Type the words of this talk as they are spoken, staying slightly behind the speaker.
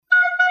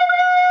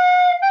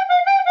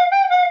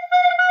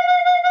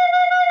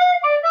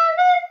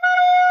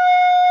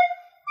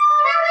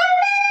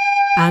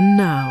And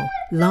now,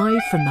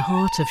 live from the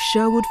heart of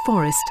Sherwood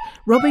Forest,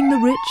 robbing the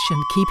rich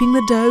and keeping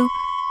the dough,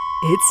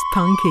 it's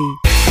Punky.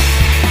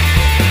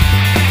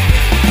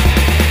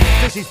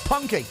 This is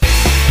Punky.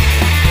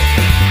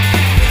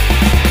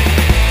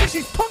 This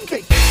is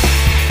Punky.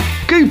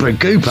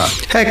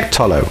 Gooper. Heck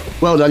Tollo.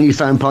 Well done, you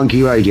found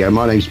Punky Radio.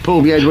 My name's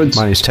Paul B. Edwards.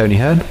 My name's Tony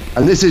Hearn.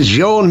 And this is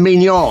Jean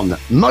Mignon,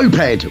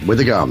 Moped with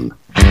a Gun.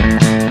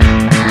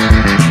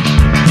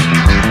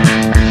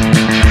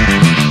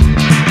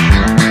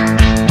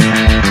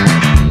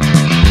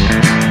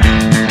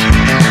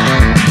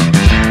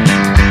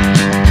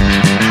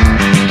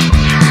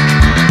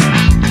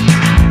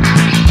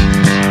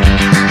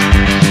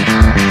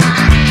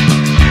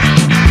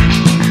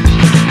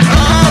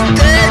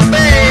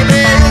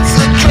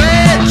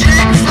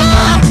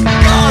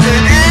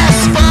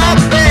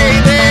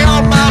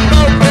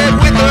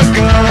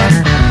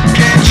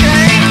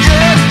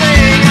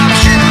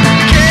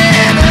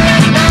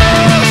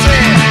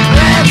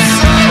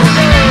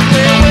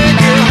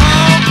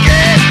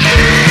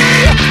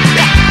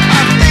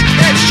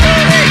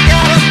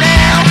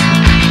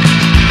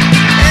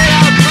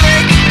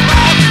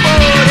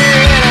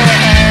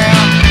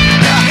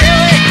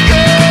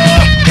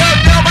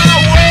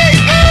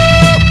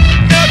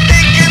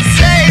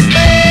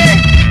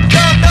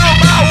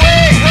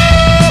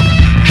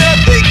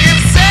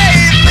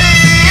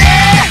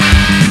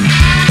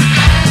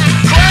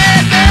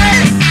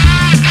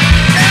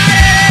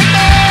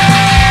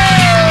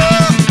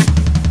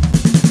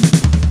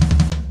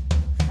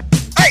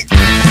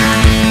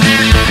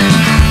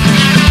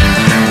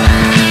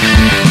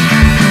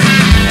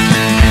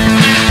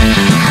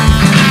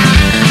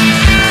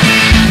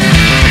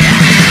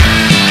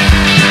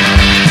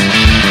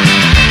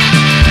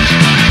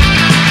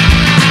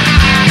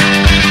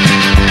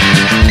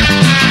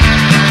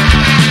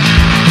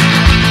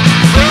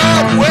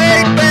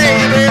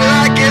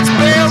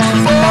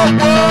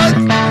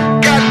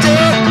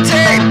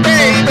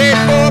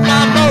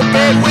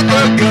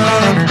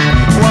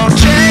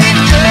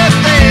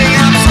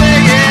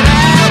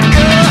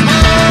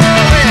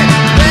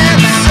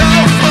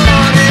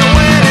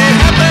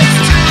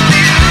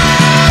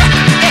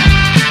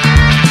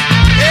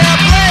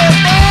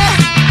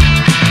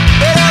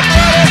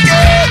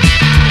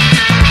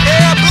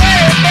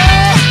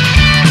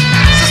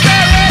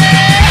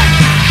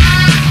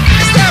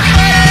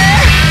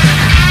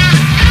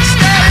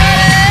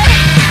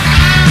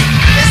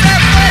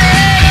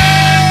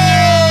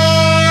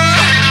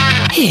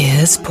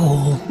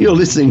 You're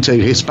listening to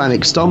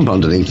Hispanic Stomp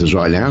underneath us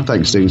right now.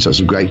 Thanks for doing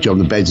such a great job on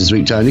the beds this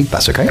week, Tony.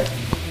 That's okay.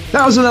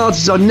 That was an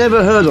artist I'd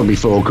never heard of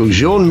before called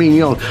Jean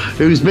Mignon,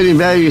 who's been in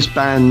various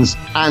bands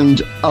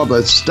and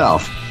other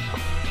stuff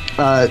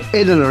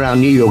in and around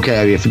New York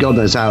area for God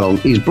knows how long.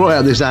 He's brought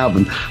out this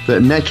album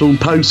that Metal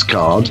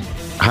Postcard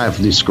have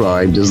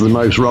described as the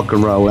most rock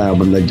and roll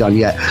album they've done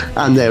yet.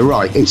 And they're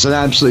right. It's an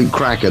absolute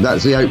cracker.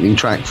 That's the opening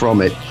track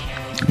from it.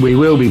 We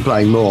will be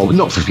playing more,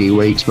 not for a few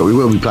weeks, but we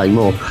will be playing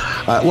more.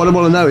 What I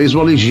want to know is,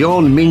 what is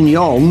Jean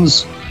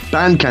Mignon's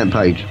Bandcamp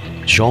page?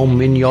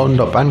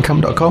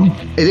 JeanMignon.bandcamp.com.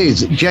 It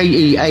is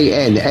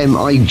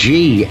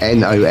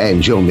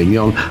JeanMignon, Jean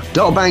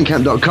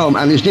Mignon.bandcamp.com,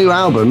 and his new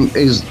album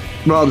is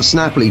rather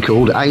snappily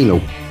called Anal.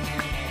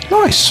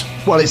 Nice.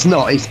 Well, it's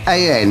not. It's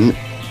AN,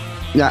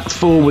 that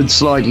forward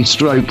slidey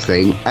stroke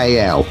thing,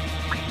 AL.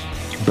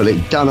 But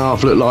it done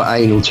half look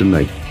like anal to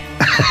me.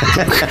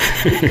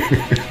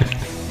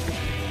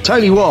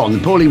 Tony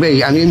 1, Paulie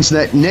B, and the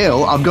internet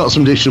nil. I've got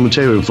some additional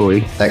material for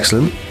you.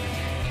 Excellent.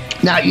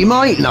 Now, you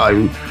might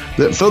know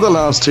that for the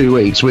last 2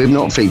 weeks we have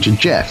not featured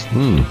Jeff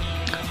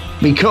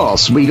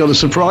because we got a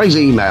surprise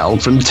email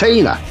from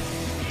Tina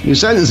who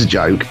sent us a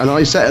joke, and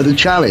I set her the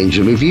challenge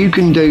of, if you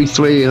can do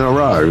 3 in a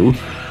row,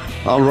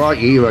 I'll write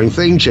you your own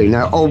theme tune.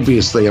 Now,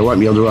 obviously, I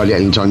won't be able to write it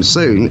anytime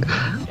soon,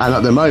 and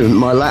at the moment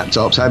my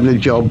laptop's having a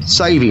job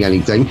saving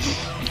anything.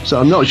 So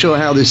I'm not sure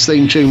how this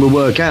theme tune will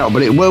work out,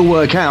 but it will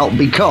work out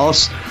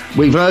because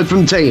we've heard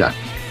from Tina.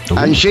 Ooh.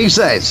 And she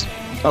says,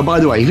 oh, by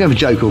the way, if you have a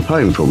joke or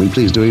poem for me,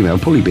 please do email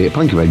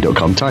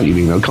paulieb@punkyradio.com, type your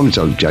email, comment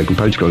on the joke and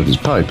photograph his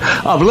poem.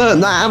 I've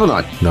learned that, haven't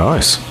I?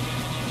 Nice.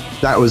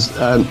 That was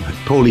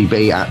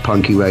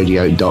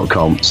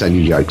paulieb@punkyradio.com. Send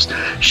your jokes.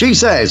 She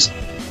says,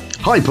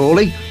 hi,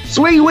 Paulie.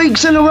 3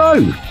 weeks in a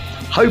row.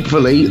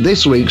 Hopefully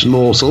this week's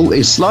morsel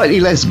is slightly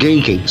less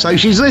geeky. So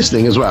she's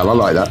listening as well. I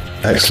like that.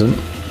 Excellent.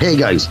 Here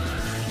goes.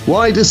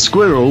 Why do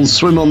squirrels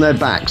swim on their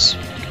backs?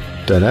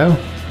 Don't know.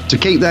 To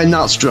keep their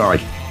nuts dry.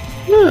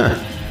 Yeah.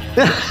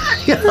 I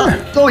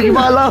thought you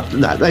might laugh at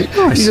that.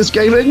 Nice. You just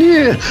gave it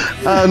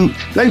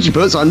then she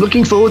puts, I'm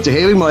looking forward to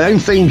hearing my own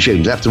theme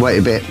tunes. I have to wait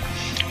a bit.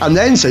 And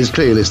then says,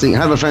 clear listening,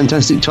 have a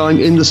fantastic time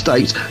in the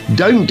States.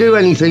 Don't do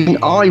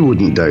anything I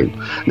wouldn't do.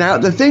 Now,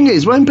 the thing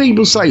is, when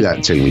people say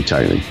that to me,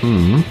 Tony,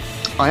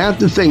 I have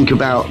to think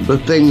about the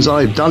things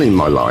I've done in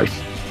my life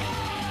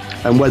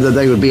and whether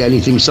they would be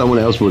anything someone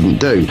else wouldn't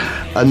do.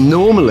 And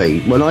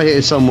normally, when I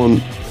hear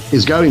someone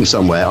is going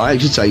somewhere, I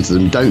actually say to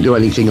them, don't do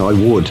anything I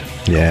would.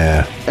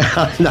 Yeah.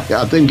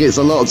 I think it's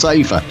a lot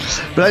safer.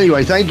 But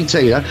anyway, thank you,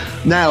 Tina.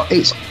 Now,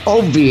 it's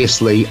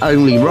obviously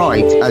only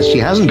right, as she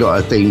hasn't got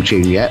a theme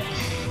tune yet,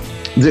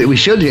 that we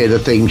should hear the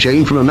theme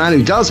tune from a man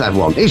who does have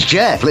one. It's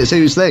Jeff. Let's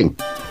hear his thing.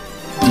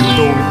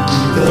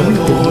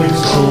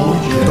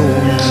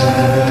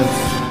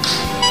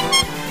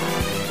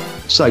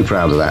 So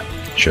proud of that.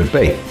 Should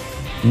be.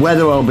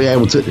 Whether I'll be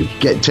able to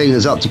get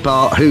Tina's up to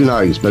par, who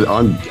knows, but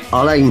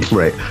I'll aim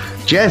for it.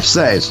 Jeff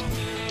says,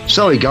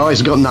 sorry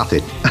guys, I've got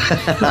nothing.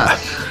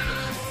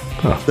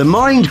 The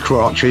mind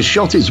crotch has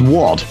shot its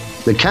wad.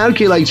 The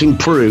calculating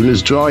prune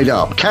has dried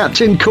up.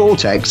 Captain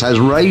Cortex has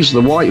raised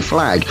the white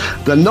flag.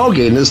 The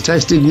noggin has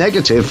tested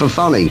negative for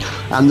funny.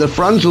 And the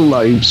frontal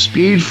lobe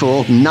spewed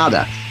forth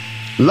nada.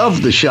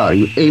 Love the show,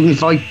 even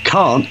if I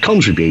can't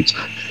contribute.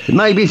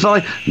 Maybe if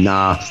I...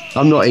 Nah,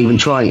 I'm not even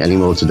trying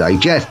anymore today.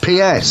 Jeff,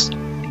 P.S.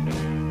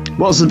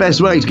 What's the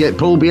best way to get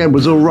Paul B.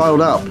 Edwards all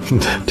riled up?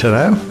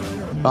 Dunno.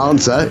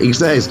 Answer, he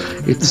says,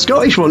 if the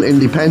Scottish want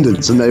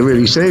independence and they're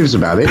really serious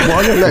about it,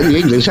 why not let the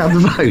English have the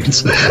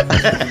votes?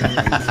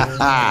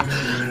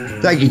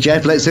 Thank you,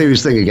 Jeff. Let's hear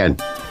his thing again.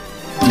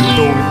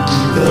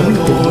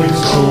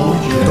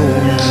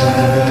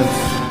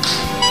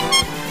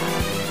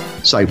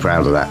 So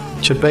proud of that.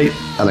 Should be.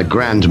 And a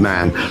grand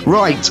man.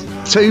 Right,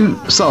 2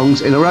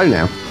 songs in a row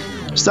now.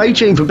 Stay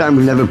tuned for a band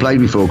we've never played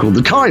before called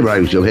the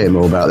Kairos. You'll hear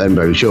more about them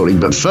very shortly.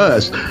 But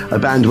first, a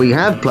band we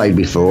have played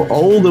before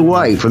all the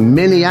way from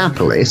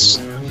Minneapolis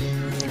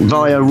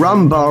via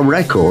Rumbar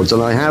Records.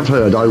 And I have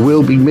heard I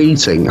will be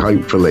meeting,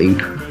 hopefully,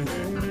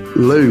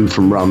 Lou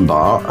from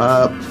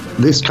Rumbar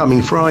this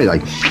coming Friday.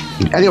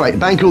 Anyway, a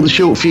band called the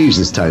Short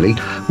Fuses, Tony.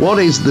 What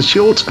is the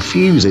Short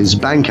Fuses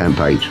Bandcamp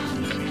page?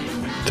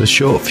 The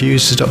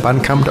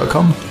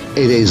shortfuses.bandcamp.com.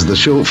 It is the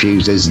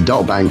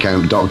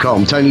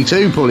shortfuses.bandcamp.com. Tony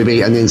 2, Paulie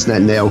B and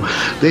Internet Nil.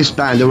 This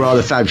band are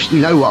rather fabulous. You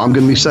know what? I'm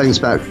going to be saying this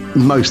about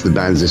most of the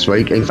bands this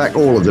week. In fact,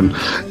 all of them.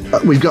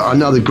 We've got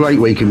another great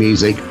week of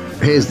music.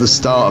 Here's the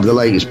start of the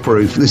latest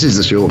proof. This is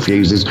the Short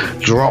Fuses.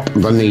 Drop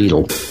the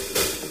needle.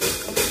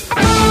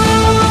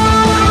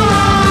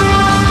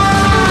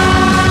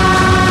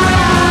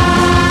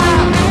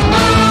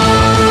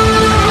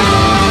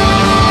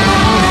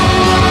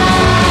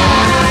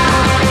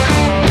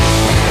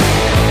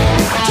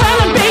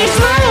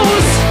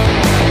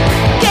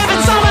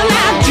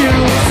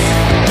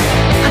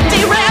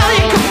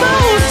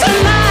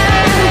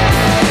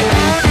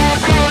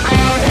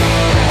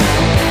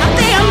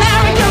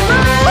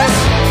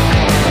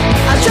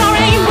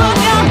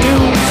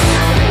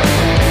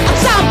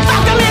 Stop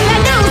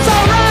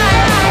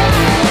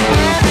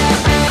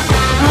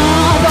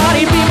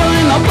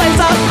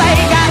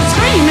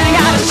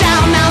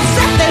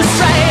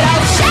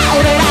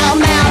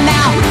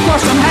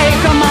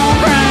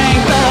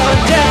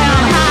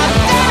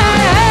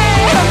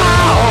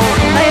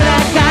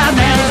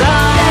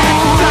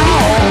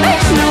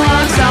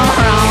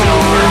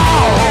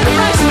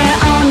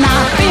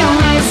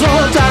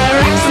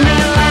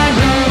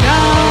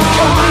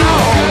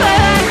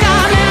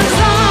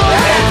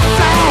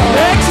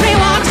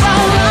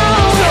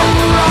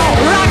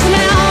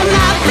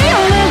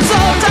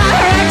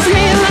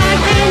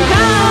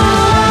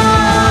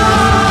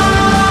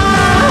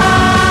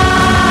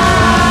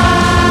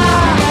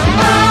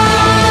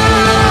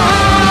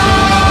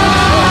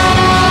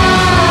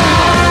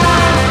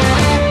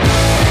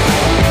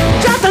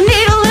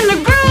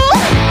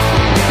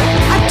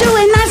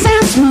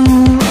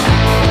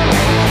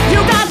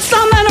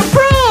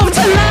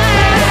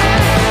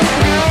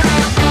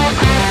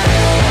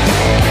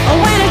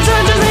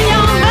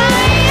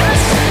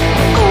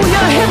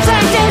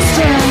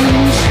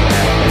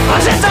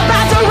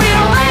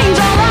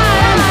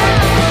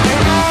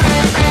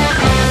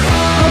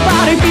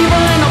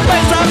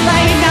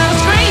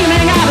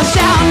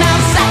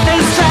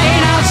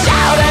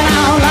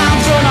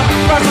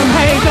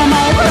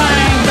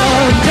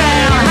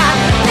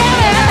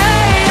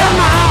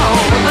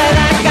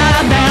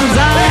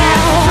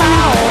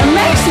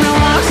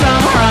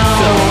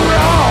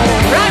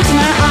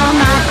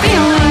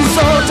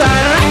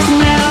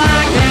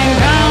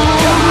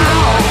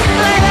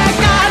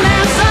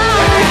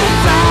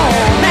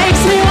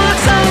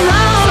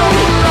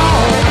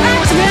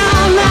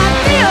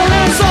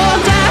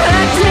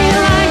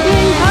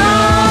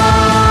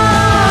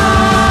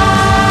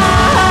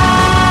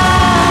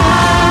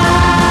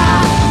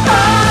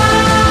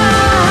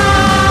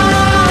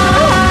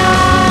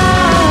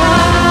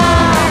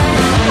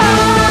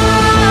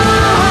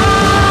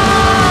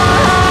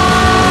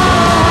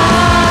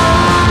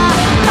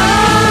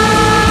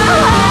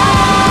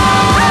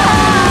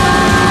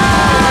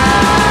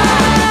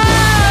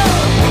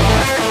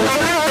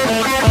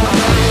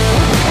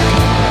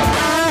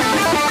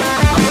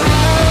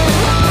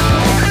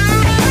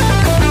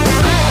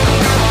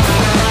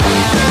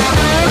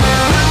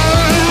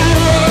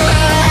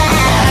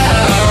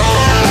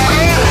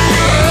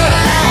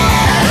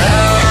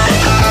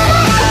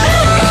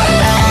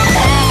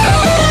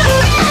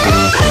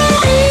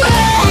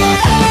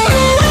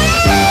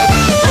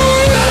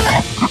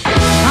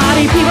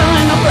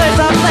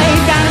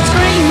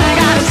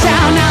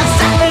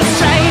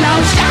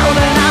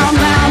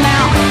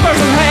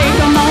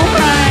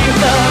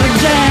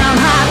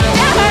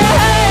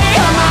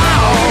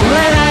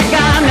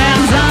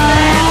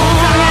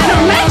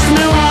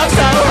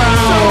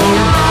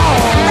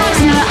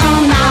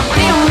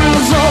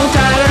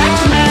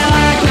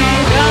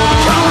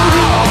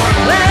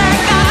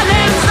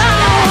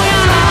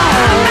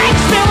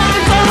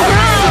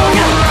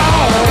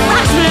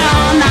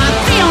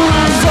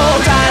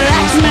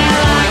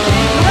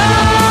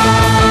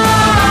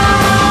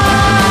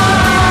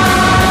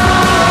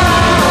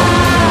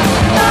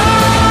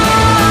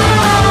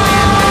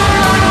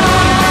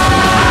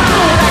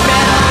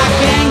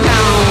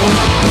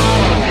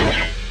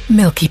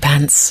Milky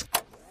Pants.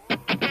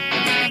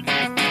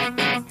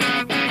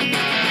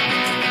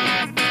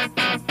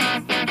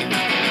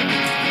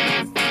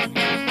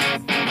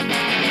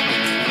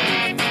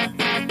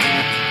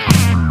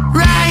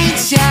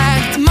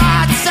 Checked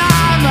my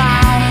time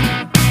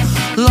out.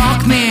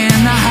 Lock me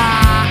in the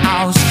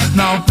house.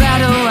 No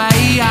better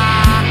way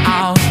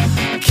out.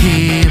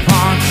 Keep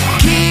on,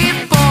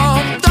 keep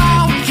up,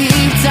 don't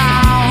keep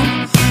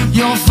down.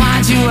 You'll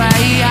find your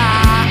way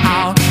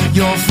out.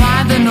 You'll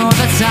find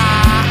another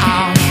town.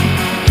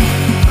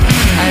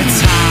 A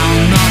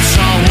town not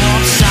so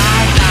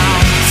upside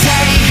down.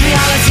 Take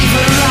reality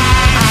for a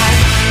ride.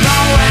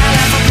 Nowhere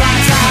ever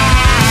bright to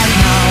hide.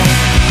 No.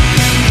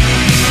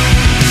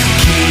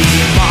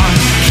 Keep on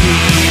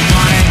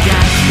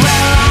again.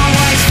 We'll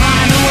always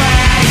find a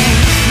way.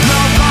 No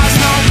cause,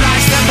 no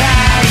price to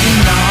pay.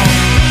 No.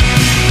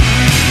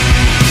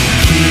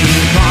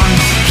 Keep on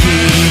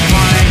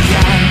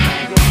again.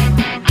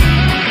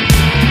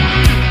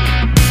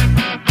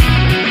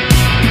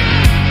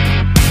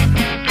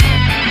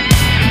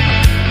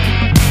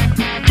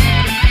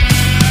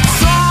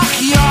 Talk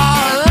your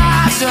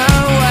lies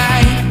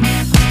away.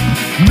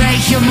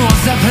 Make your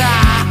moves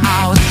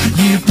proud.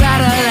 You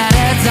better let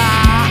it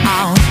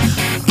down.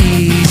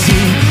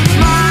 Easy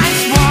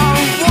minds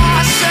won't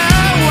wash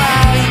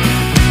away.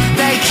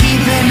 They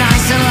keep it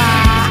nice and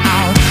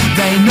loud.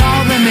 They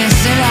know they're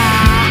missing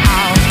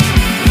out.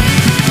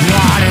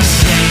 What a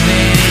shame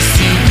it is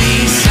to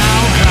be so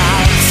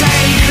proud.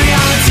 Take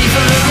reality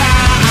for a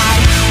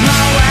ride.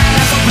 Nowhere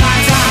left for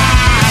pride to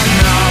hide.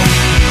 No.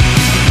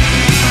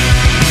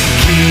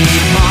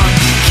 Keep on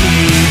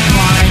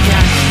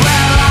again.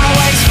 We'll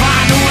always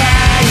find a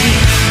way.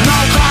 No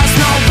cost,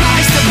 no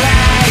price to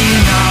pay.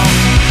 No.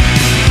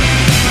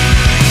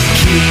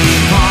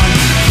 Keep on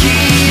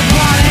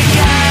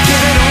again.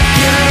 Give it up,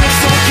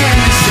 so can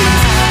you see?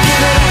 Give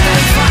it up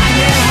and find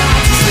it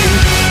hard to sleep.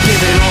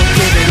 Give it up,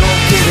 give it up,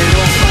 give it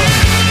up.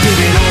 Give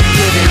it up,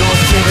 give it up,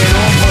 give it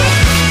up.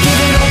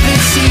 Give it up,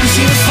 it seems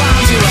you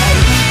found your way.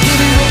 Give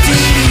it up till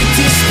you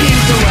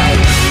dispute the way.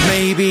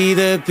 Maybe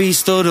the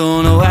beast will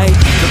run away.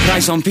 The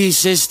price on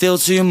peace is still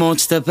too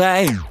much to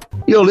pay.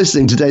 You're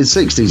listening to Dead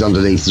 60s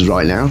underneath us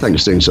right now.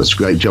 Thanks for doing such a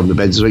great job in the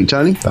bed this week,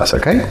 Tony. That's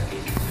okay.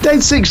 Dead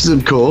 60s,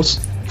 of course,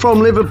 from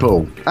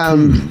Liverpool.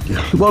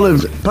 One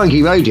of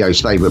Punky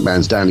Radio's favourite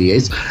bands down the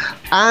years,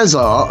 as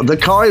are the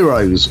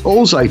Kairos,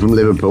 also from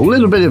Liverpool. A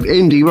little bit of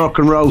indie rock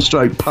and roll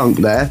stroke punk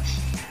there.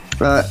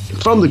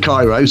 From the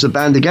Kairos, a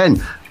band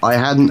again I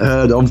hadn't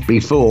heard of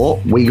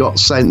before. We got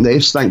sent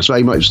this. Thanks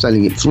very much for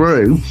sending it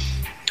through.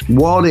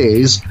 What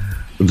is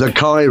the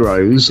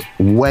Kairos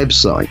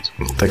website?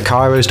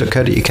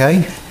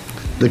 Thekairos.co.uk.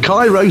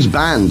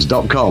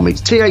 TheKairosBand.com.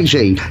 It's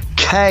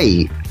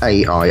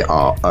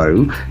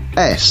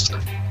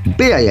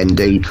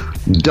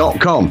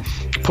TheKairosBand.com.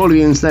 Pull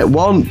your internet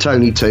 1,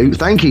 Tony 2.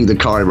 Thank you, the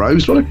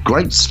Kairos. What a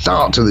great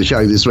start to the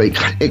show this week.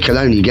 It can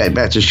only get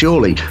better,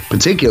 surely,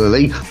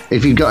 particularly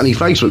if you've got any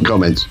Facebook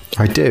comments.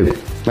 I do.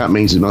 That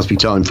means it must be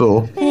time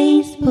for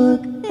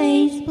Facebook,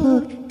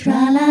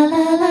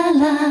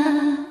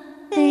 tra-la-la-la-la.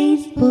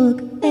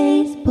 Facebook,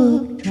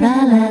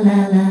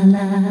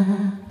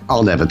 tra-la-la-la-la.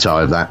 I'll never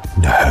tire of that.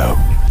 No.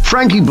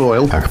 Frankie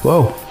Boyle,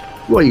 Whoa.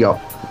 what you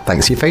got?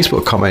 Thanks for your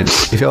Facebook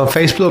comments. If you're on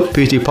Facebook,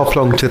 please do pop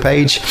along to the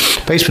page,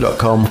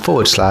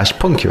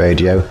 facebook.com/Punky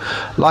Radio.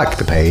 Like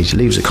the page,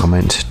 leave us a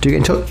comment, do get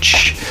in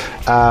touch,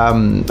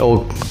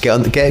 or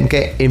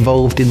get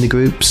involved in the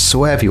groups,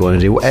 whatever you want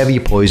to do, whatever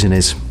your poison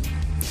is.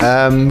 We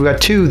had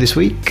 2 this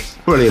week.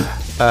 Brilliant.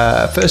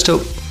 First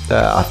up,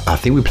 I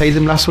think we played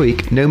them last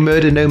week. No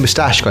Murder, No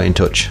Moustache got in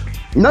touch.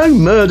 No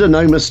Murder,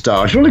 No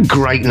Moustache. What a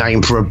great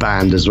name for a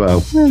band as well.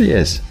 It really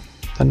is.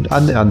 And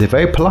they're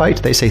very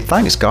polite. They say,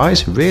 thanks,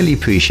 guys. Really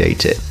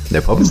appreciate it.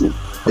 No problem.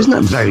 Isn't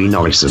that very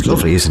nice of them?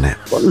 Lovely, isn't it?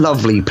 What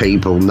lovely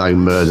people No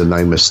Murder,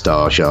 No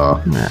Moustache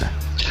are. Yeah.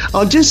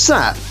 I just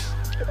sat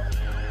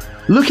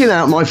looking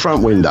out my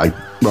front window,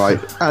 right,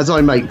 as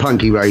I make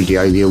Punky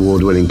Radio, the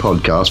award-winning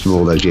podcast from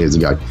all those years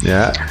ago.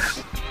 Yeah.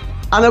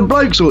 And a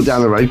bloke walked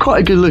down the road,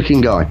 quite a good-looking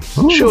guy,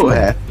 short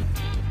hair,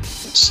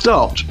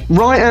 stopped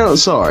right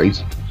outside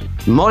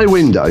my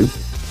window,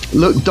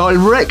 looked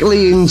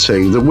directly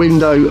into the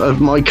window of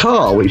my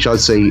car, which I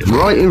see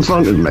right in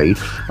front of me,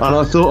 and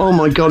I thought, oh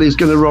my God, he's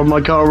going to rob my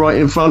car right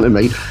in front of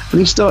me, and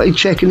he started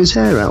checking his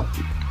hair out.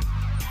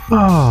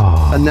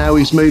 Oh. And now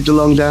he's moved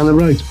along down the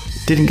road.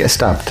 Didn't get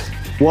stabbed.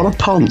 What a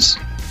ponce.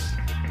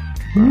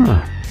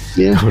 Ah.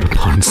 Yeah. What a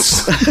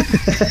ponce.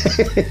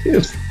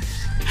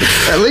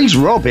 At least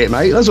rob it,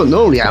 mate. That's what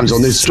normally happens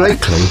on this street.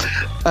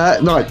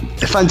 Right,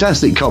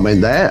 fantastic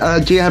comment there.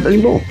 Do you have any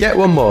more? Yeah,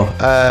 one more.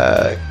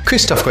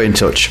 Christoph got in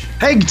touch.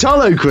 Hey,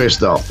 hello,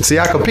 Christoph. See,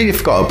 I completely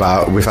forgot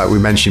about the fact we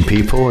mentioned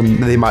people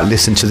and they might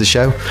listen to the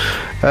show.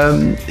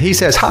 He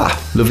says, ha,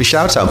 lovely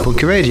shout out,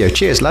 Punky Radio.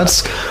 Cheers,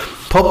 lads.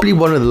 Probably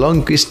one of the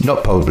longest,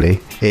 not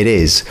probably, it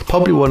is,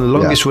 probably one of the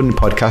longest running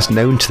podcasts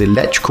known to the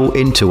electrical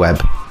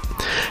interweb.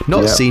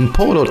 Not seen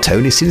Paul or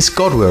Tony since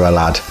God were a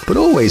lad, but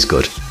always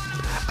good.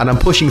 And I'm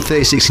pushing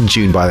 36 in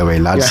June, by the way,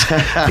 lads.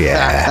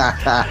 Yeah.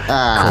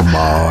 Come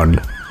on.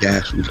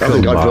 Yeah, I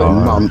think I put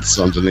months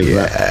underneath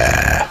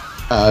that.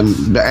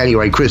 But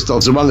anyway,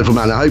 Christoph's a wonderful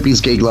man. I hope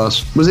his gig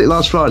last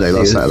Friday,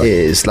 Saturday? It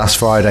is, last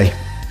Friday.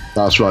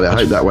 Last Friday. I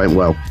hope that went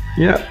well.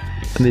 Yeah.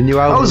 And the new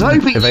album. I was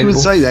hoping available. you would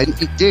say that.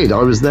 It did.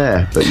 I was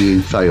there, but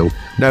you failed.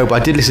 No,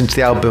 but I did listen to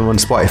the album on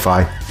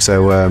Spotify.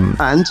 So,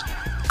 and?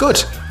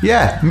 Good.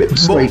 Yeah.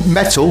 Sweet.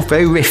 Metal,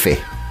 very riffy.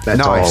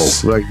 Metal,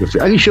 nice. Very good.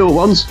 Any short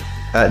ones?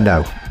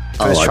 No.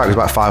 First track was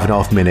about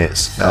 5.5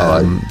 minutes.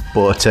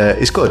 But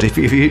it's good.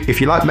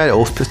 If you like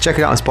metal, check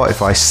it out on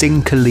Spotify.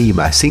 Cinco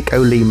Lima, I think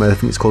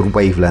it's called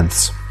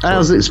Wavelengths.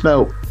 How's it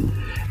spelled?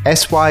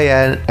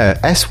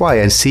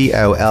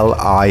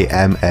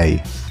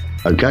 SYNCOLIMA.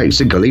 Okay,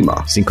 Cinco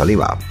Lima. Cinco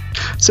Lima.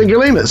 Cinco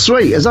Lima,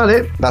 sweet. Is that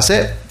it? That's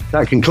it.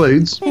 That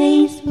concludes.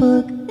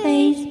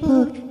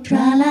 Facebook,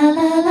 tra la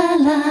la la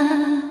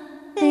la.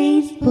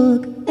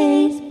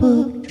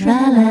 Facebook,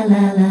 tra la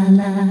la la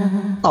la.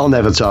 I'll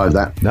never tire of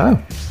that. No.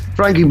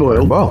 Frankie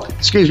Boyle. Well.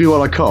 Excuse me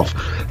while I cough.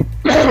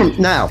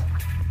 Now,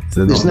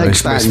 this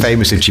next band. Most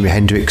famous of Jimi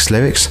Hendrix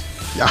lyrics.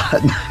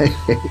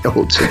 It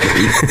ought to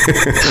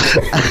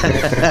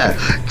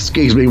be.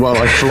 Excuse me while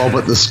I flob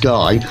at the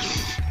sky.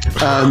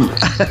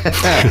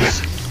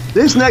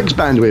 This next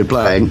band we're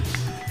playing,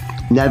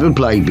 never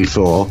played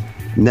before,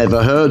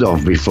 never heard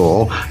of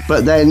before,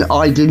 but then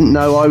I didn't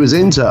know I was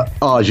into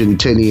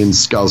Argentinian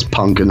scuzz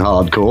punk and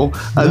hardcore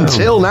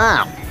until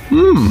now.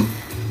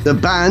 The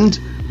band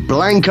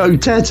Blanco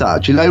Teta.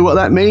 Do you know what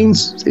that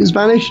means in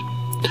Spanish?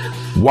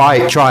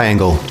 White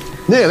triangle.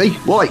 Nearly.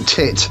 White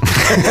tit.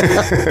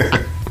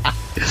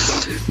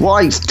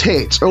 White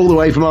tit, all the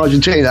way from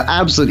Argentina.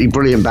 Absolutely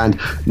brilliant band.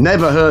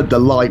 Never heard the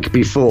like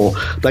before.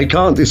 They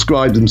can't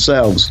describe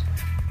themselves.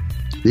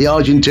 The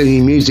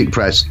Argentinian music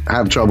press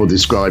have trouble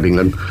describing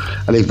them,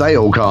 and if they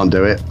all can't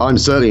do it, I'm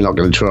certainly not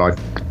going to try.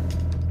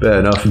 Fair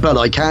enough. But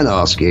I can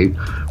ask you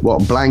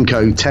what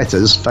Blanco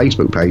Teta's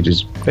Facebook page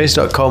is.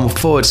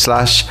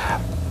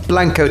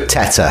 Facebook.com/Blanco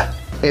Teta.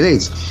 It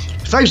is.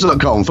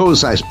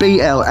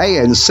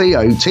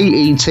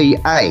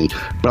 Facebook.com/BLANCOTETA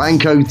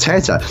Blanco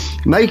Teta,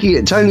 making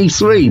it Tony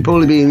 3,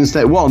 probably being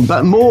instead 1,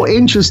 but more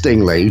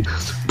interestingly,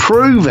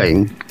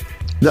 proving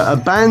that a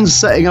band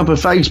setting up a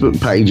Facebook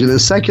page in a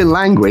second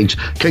language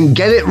can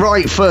get it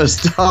right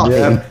first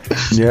time,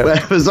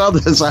 whereas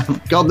others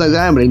have God knows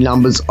how many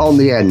numbers on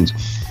the end.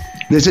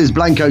 This is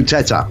Blanco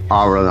Teta,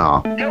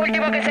 R&R.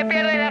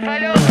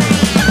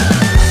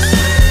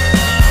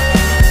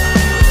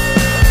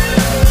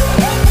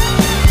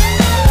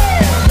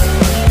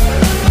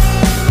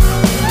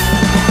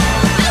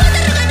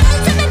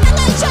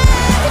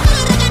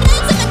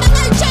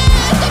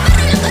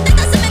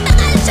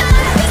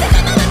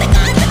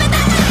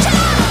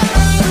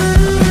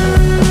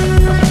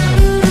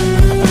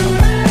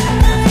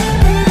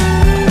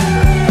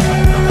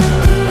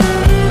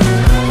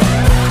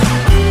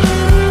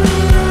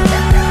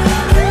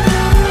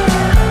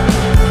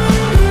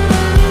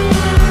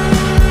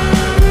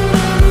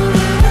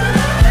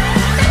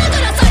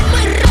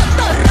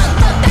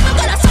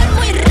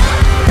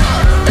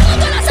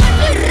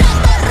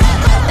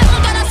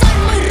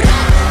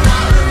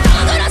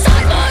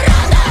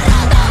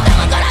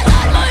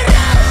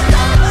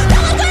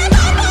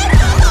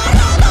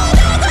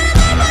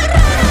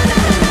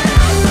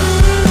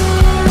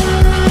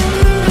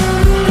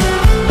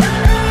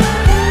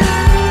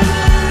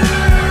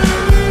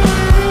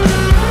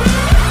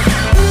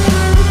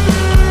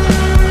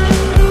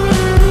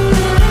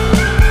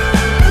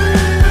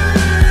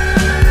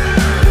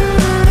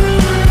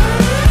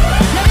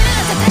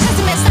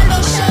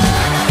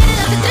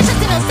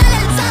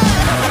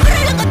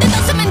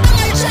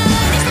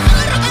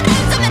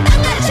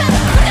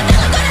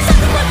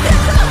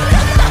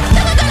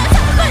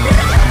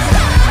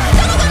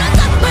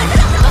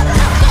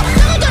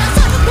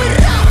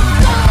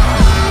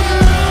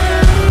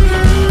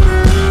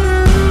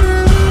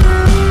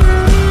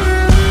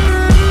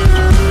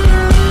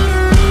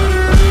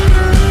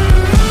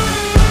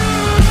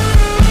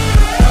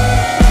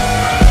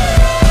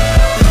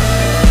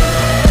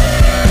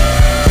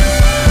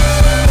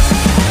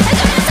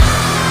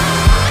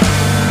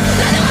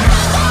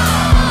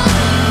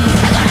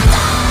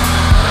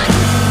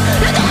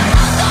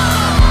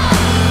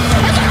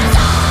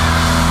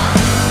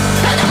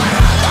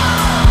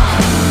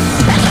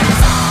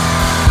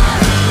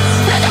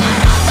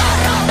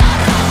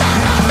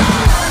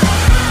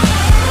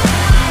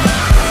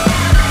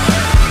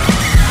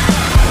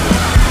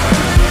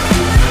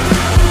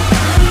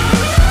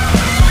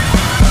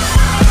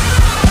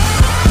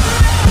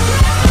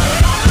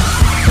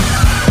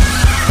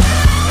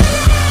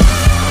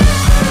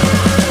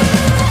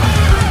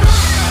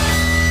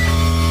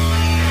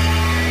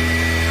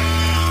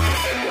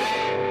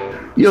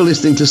 You're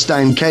listening to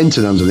Stan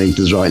Kenton underneath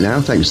us right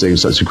now. Thanks for doing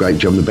such a great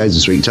job on the beds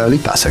this week, Tony.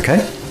 That's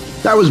okay.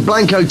 That was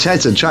Blanco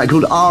Teta, a track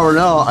called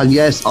R&R, and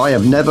yes, I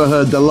have never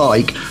heard the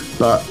like,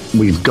 but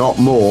we've got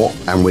more,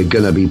 and we're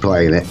going to be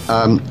playing it.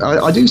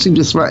 I do seem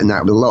to threaten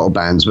that with a lot of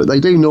bands, but they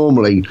do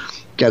normally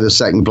get a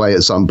second play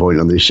at some point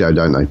on this show,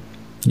 don't they?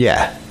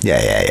 Yeah.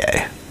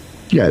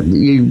 Yeah,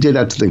 you did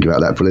have to think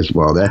about that for a little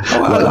while there.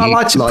 I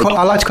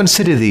like to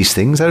consider these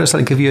things. I don't just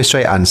like to give you a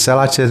straight answer. I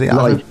like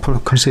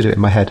to consider it in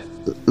my head.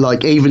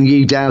 Like, even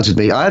you doubted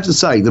me. I have to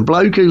say, the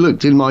bloke who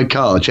looked in my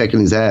car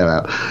checking his hair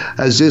out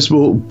has just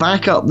walked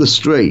back up the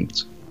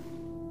street,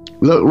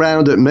 looked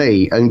round at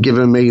me and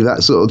given me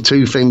that sort of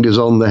 2 fingers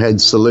on the head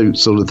salute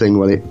sort of thing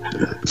when it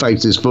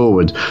faces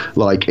forward.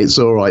 Like, it's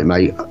all right,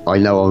 mate. I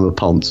know I'm a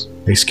ponce.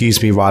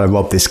 Excuse me while I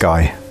rob this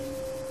guy.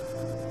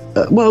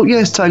 Well,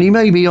 yes, Tony,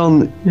 maybe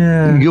on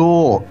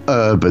your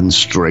urban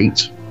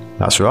street.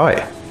 That's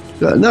right.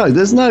 No,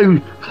 there's no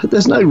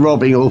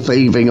robbing or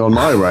thieving on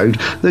my road.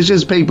 There's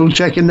just people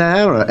checking their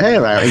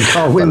hair out in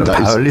car windows.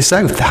 Well, apparently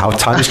so. How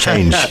times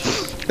change.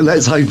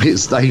 Let's hope it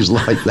stays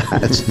like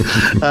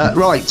that.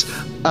 Right.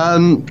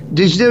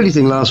 Did you do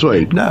anything last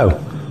week? No.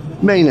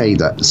 Me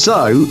neither.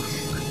 So,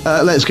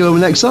 let's go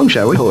on the next song,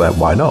 shall we? Well,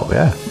 why not?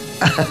 Yeah.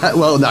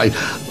 Well, no.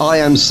 I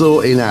am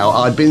sorting out.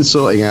 I've been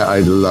sorting out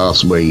over the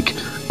last week.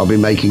 I've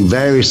been making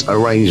various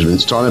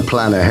arrangements, trying to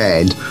plan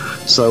ahead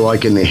so I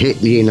can hit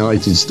the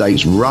United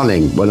States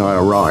running when I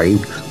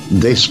arrive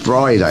this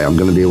Friday. I'm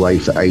going to be away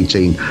for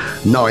 18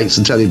 nights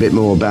and tell you a bit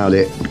more about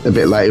it a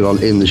bit later on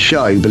in the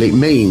show. But it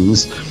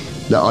means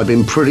that I've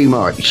been pretty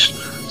much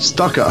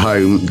stuck at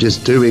home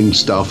just doing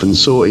stuff and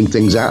sorting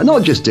things out.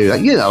 Not just do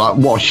that, like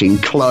washing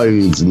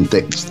clothes and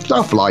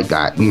stuff like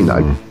that,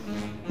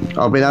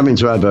 I've been having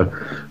to have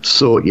a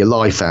sort your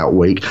life out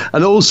week.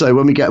 And also,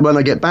 when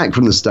I get back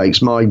from the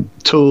States, my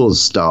tours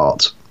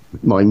start.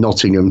 My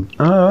Nottingham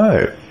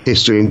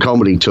history and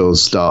comedy tours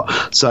start.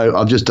 So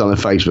I've just done a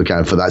Facebook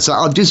ad for that. So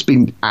I've just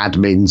been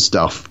admin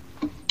stuff.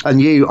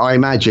 And you, I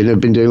imagine, have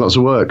been doing lots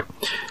of work.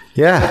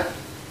 Yeah.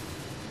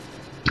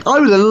 I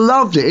would have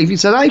loved it if you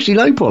said, actually,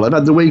 no, Paul, I've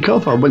had the week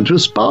off. I went to a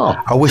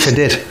spa. I wish I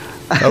did.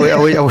 I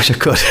wish I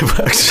could.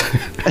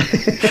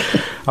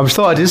 I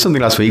thought I did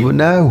something last week, but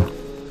no.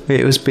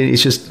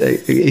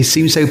 It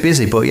seemed so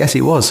busy, but yes,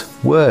 it was.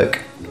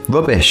 Work.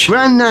 Rubbish.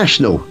 Grand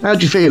National. How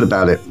do you feel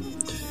about it?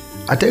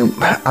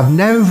 I've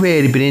never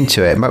really been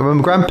into it. My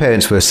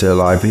grandparents were still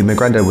alive. My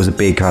granddad was a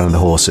big fan of the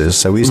horses,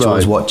 so we used to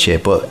always watch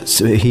it, but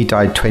he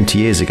died 20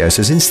 years ago.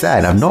 So since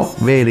then, I've not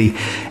really,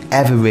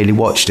 ever really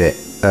watched it.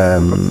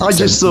 I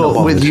just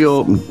thought with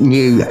your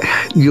new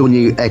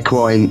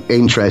equine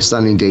interest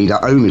and indeed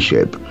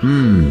ownership,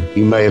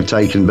 you may have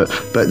taken, but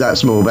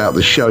that's more about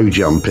the show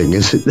jumping,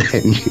 is it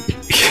then?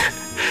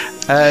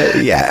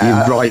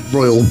 Yeah. You right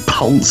royal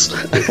ponce.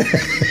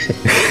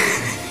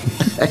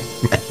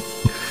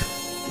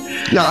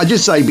 No, I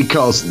just say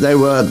because there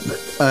were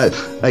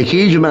a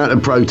huge amount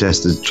of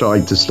protesters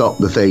tried to stop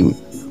the thing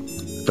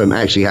from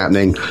actually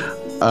happening.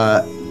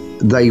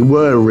 They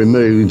were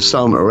removed,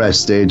 some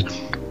arrested.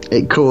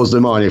 It caused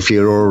a minor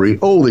furore,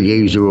 all the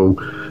usual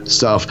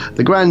stuff.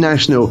 The Grand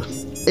National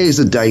is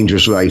a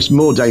dangerous race,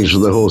 more dangerous for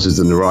the horses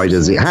than the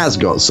riders. It has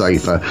got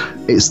safer.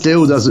 It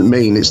still doesn't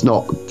mean it's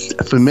not,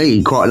 for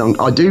me,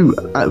 I do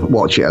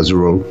watch it as a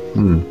rule.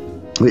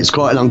 It's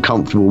quite an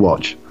uncomfortable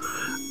watch.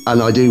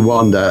 And I do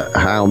wonder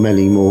how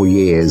many more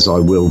years I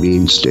will be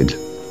interested.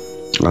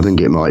 I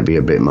think it might be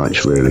a bit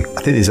much, really.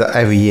 I think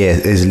every year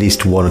there's at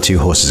least 1 or 2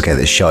 horses get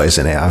this shot,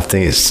 isn't it? I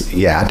think it's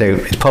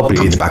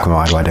probably in the back of my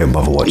mind why I don't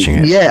bother watching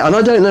it. Yeah, and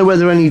I don't know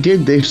whether any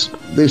did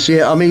this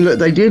year. I mean, look,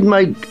 they did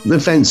make the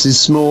fences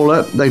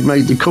smaller. They've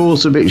made the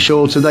course a bit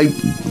shorter.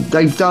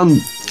 They've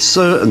done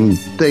certain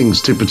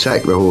things to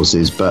protect the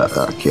horses, but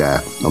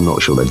I'm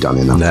not sure they've done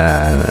enough.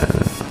 No.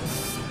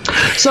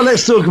 So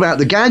let's talk about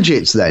the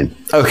gadgets then.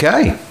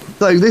 Okay.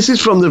 So this is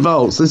from the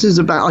vaults. This is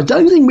about, I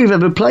don't think we've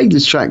ever played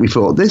this track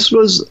before. This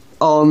was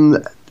on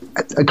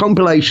a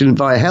compilation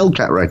via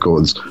Hellcat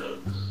Records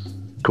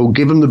called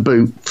Give 'Em the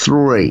Boot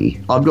 3.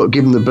 I've got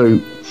Give 'Em the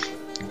Boot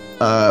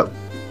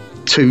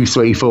 2,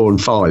 3, 4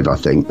 and 5, I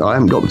think. I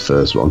haven't got the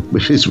first one,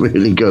 which is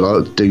really good.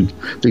 I'll do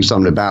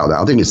something about that.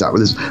 I think it's that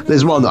one.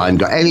 There's one that I haven't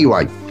got.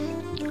 Anyway,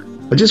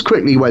 I just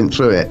quickly went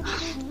through it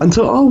and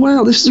thought, oh,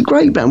 wow, this is a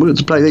great band. We're going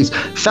to play these.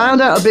 Found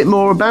out a bit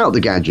more about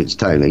the Gadgets,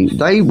 Tony.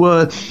 They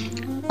were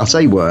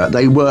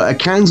a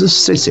Kansas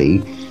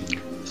City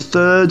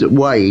third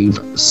wave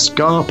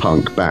ska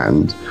punk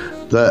band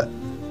that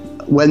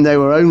when they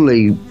were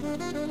only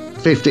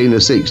 15 or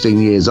 16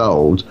 years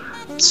old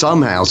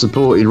somehow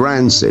supported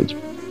Rancid.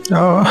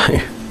 Oh,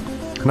 right.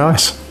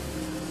 Nice.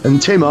 And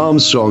Tim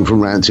Armstrong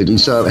from Rancid, who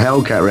set up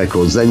Hellcat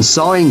Records, then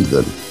signed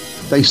them.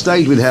 They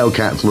stayed with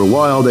Hellcat for a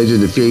while. They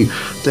did a few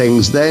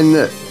things.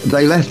 Then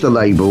they left the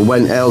label,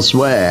 went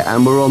elsewhere,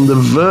 and were on the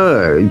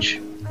verge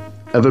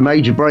of a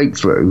major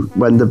breakthrough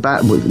when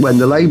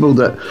the label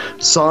that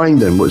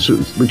signed them, which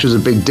was a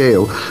big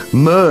deal,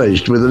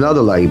 merged with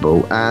another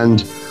label,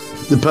 and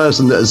the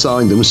person that had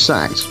signed them was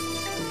sacked.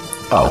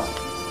 Oh.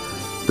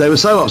 They were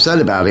so upset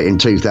about it in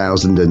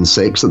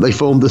 2006 that they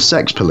formed the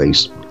Sex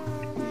Police.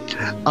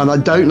 And I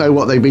don't know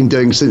what they've been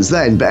doing since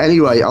then. But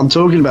anyway, I'm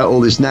talking about all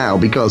this now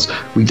because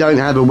we don't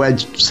have a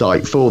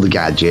website for the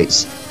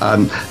Gadgets.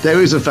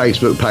 There is a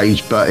Facebook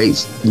page, but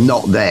it's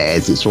not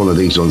theirs. It's one of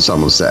these ones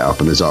someone set up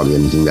and there's hardly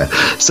anything there.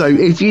 So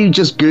if you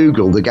just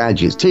Google the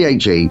Gadgets, THE,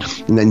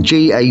 and then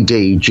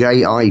GADJITS,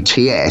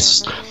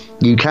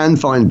 you can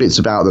find bits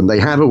about them.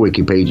 They have a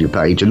Wikipedia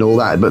page and all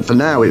that, but for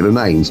now it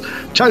remains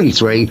Tony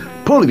 3,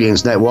 Paul of the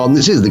Internet 1.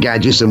 This is the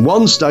Gadgets, and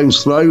one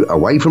stone's throw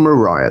away from a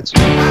riot.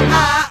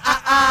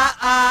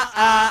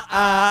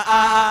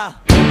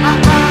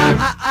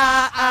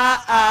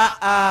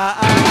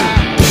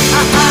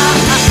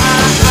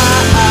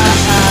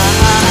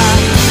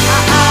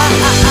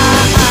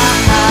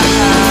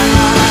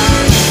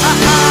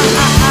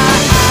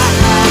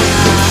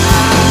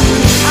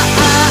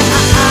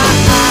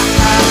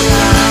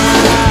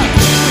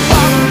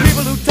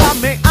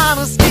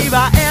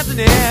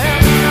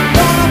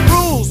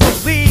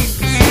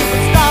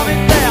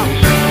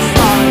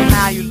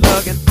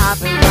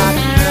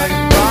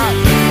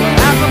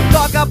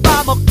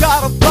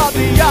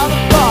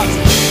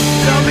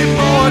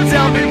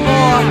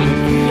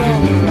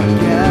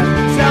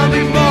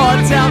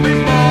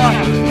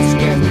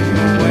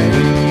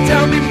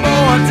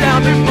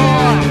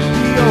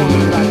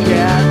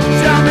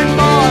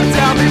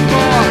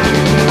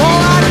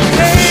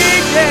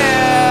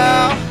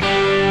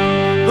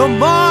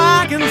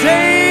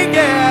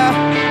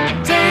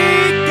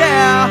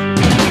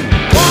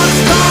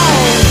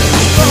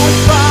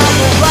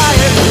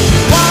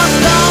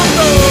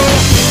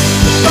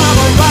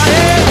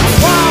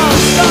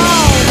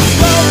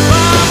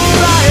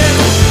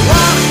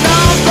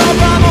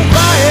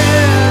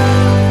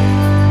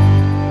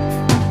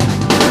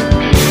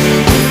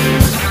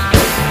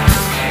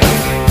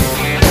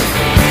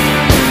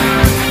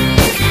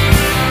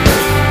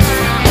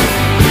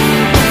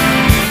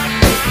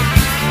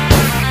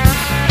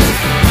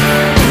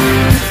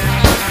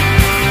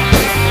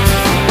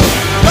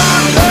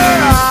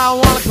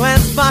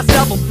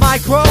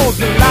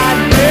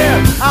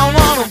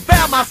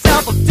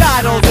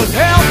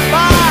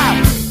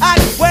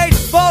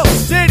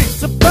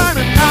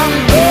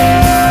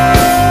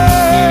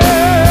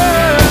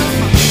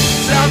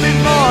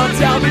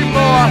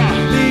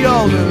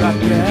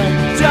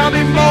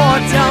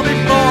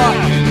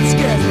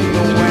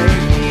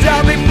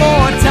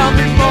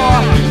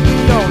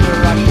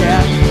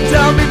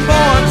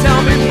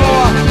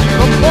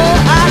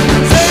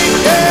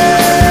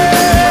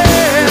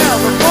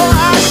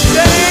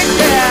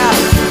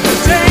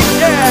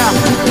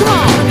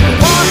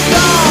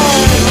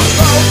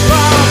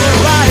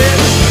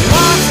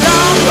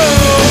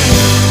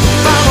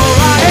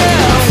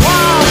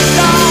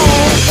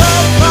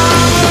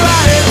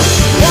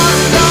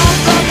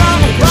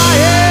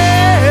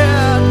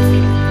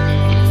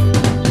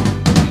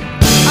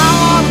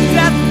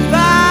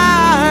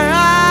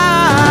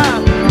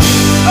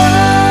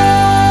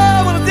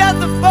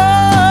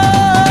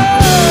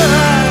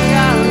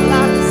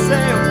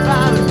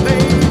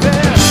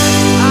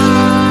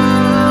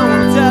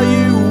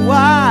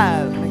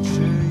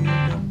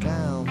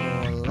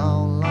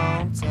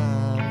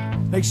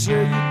 Make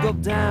sure you go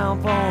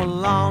down for a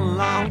long,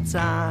 long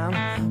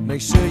time.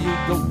 Make sure you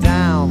go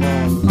down for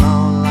a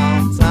long,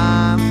 long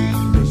time.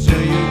 Make sure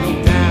you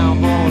go down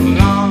for a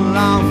long,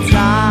 long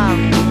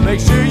time. Make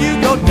sure you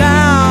go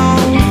down.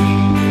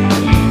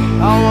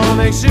 I wanna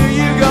make sure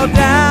you go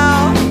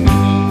down.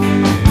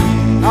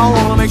 I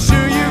wanna make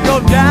sure you go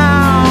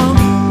down.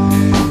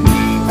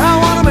 I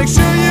wanna make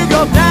sure you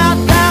go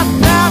down,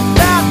 down, down,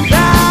 down,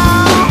 down.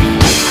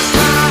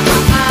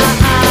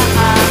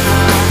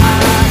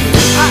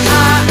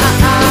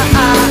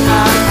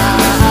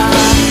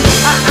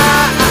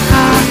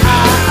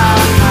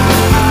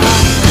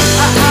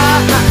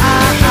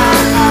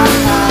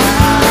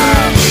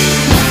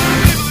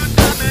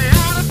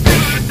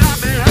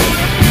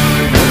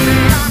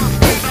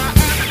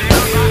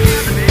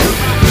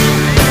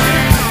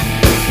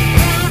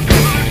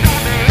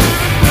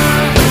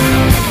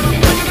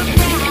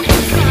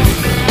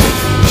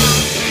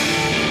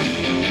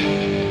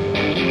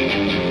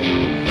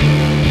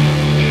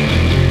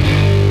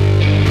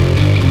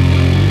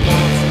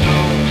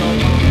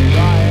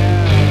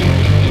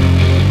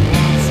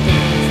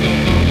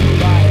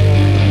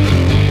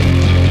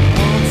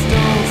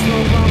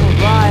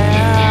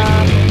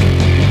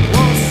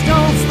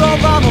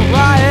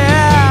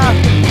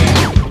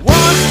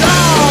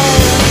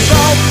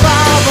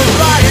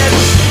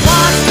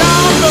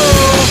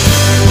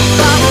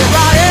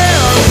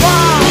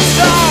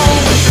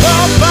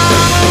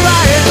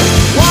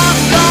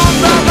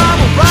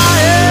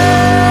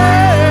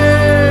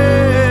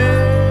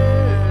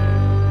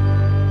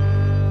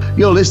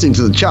 You're listening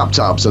to the Chop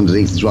Tops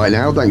underneath us right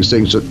now. Thanks for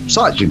doing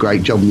such a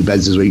great job in the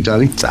beds this week,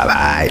 Tony. It's all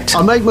right.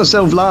 I make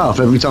myself laugh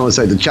every time I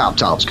say the Chop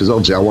Tops because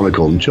obviously I want to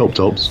call them Chop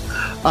Tops.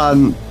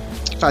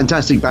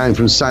 Fantastic band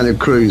from Santa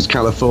Cruz,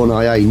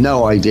 California.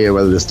 No idea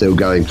whether they're still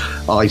going.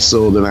 I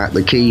saw them at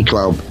the Key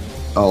Club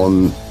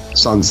on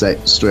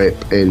Sunset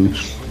Strip in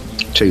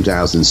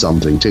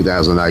 2000-something,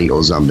 2008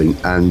 or something,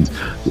 and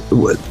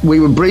we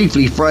were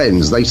briefly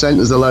friends. They sent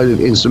us a load of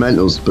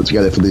instrumentals to put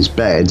together for this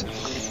bed,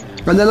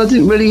 and then I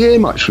didn't really hear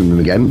much from them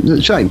again. It's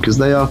a shame, because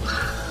they are,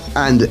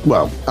 and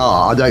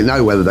I don't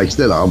know whether they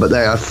still are, but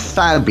they are a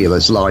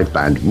fabulous live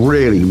band.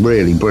 Really,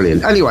 really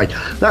brilliant. Anyway,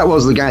 that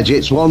was the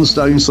Gadgets, one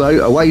stone throw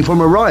away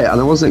from a riot,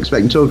 and I wasn't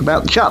expecting to talk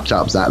about the Chap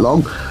Chaps that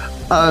long.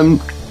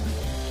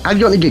 Have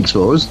you got any gigs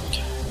for us?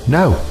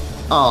 No.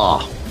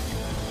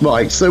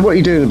 Right, so what are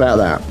you doing about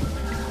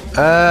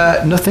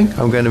that? Nothing.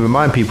 I'm going to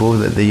remind people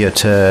that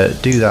to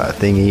do that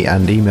thingy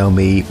and email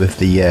me with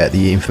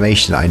the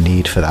information that I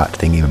need for that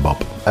thingy and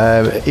bob.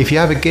 If you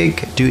have a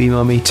gig, do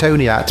email me,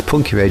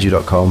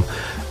 tony@punkyradio.com.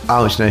 I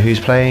want to know who's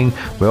playing,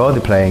 where are they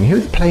playing, who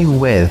are they playing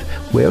with,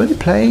 where are they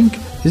playing,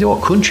 is it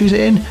what country is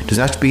it in?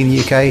 Doesn't have to be in the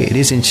UK, it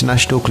is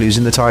international, clues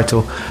in the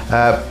title.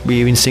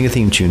 We even sing a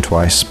theme tune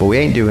twice, but we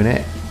ain't doing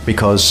it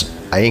because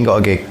I ain't got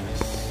a gig.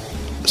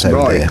 So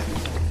right. There.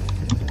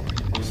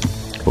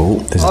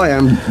 Oh, I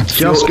am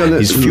just going to...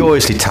 He's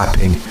furiously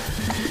tapping.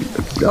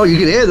 Oh, you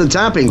can hear the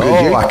tapping, could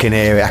you? Oh, I can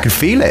hear it. I can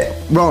feel it.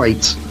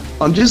 Right.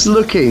 I'm just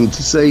looking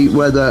to see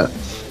whether...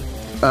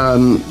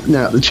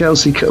 now, the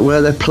Chelsea...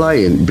 where they're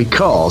playing,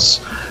 because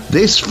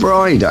this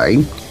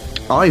Friday,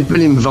 I've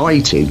been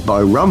invited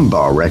by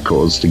Rumbar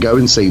Records to go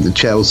and see the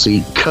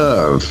Chelsea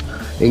Curve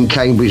in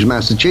Cambridge,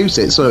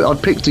 Massachusetts. So I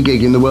picked a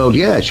gig in the world.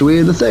 Yeah, shall we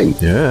hear the thing?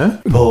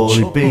 Yeah.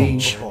 Paulie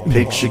Beach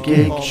picks a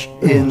gig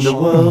in the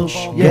world.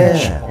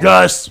 Yeah.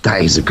 Yes.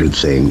 That is a good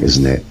thing,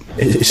 isn't it?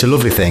 It's a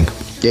lovely thing.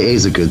 It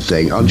is a good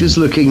thing. I'm just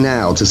looking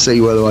now to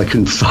see whether I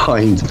can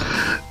find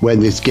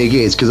when this gig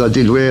is, because I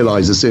did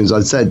realise as soon as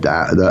I said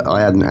that I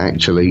hadn't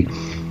actually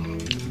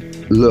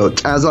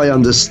looked. As I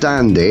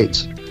understand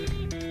it,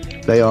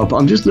 they are.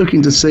 I'm just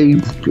looking to see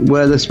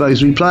where they're supposed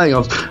to be playing.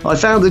 I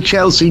found the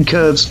Chelsea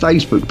Curve's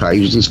Facebook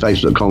page, which is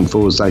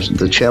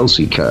facebook.com/the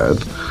Chelsea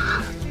Curve,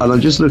 and I'm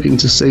just looking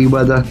to see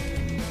whether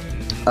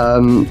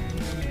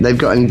they've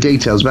got any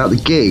details about the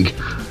gig,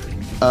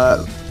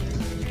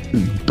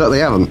 but they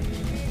haven't.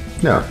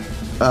 No.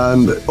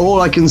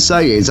 All I can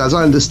say is, as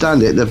I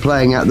understand it, they're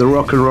playing at the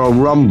Rock and Roll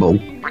Rumble.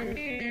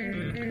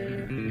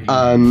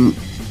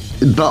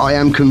 But I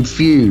am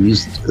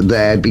confused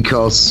there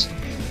because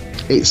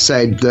it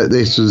said that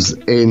this was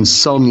in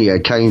Sonia,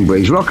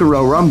 Cambridge.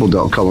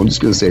 rockandrollrumble.com. I'm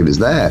just going to see if it's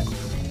there.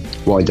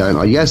 Why don't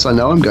I? Yes, I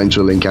know I'm going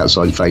to a link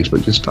outside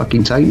Facebook. Just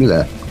fucking take me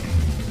there.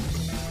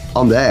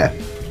 I'm there.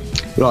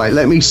 Right,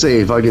 let me see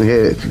if I can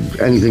hear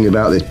anything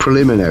about this.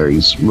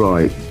 Preliminaries.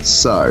 Right,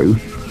 so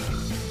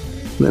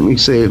let me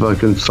see if I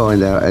can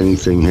find out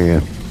anything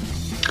here.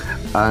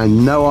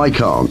 And no, I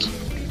can't.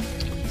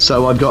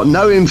 So I've got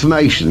no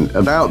information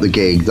about the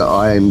gig that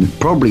I am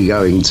probably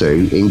going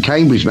to in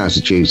Cambridge,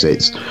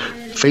 Massachusetts,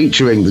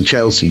 featuring the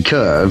Chelsea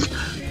Curve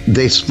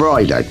this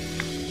Friday.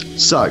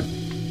 So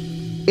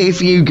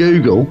if you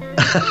Google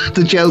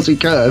the Chelsea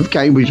Curve,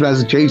 Cambridge,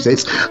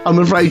 Massachusetts, I'm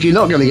afraid you're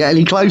not going to get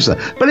any closer.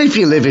 But if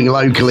you're living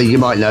locally, you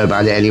might know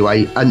about it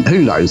anyway. And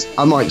who knows,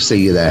 I might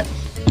see you there.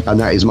 And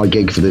that is my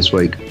gig for this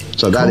week.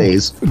 So that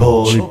is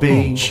Paulie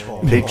Beach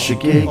picks a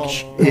gig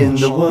in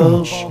the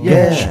world.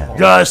 Yeah.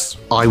 Yes.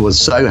 I was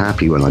so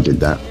happy when I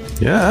did that.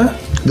 Yeah.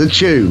 The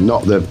tune,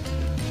 not the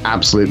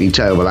absolutely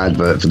terrible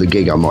advert for the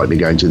gig I might be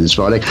going to this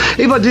Friday.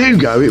 If I do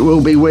go, it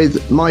will be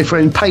with my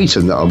friend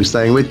Peyton that I'll be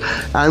staying with,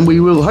 and we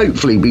will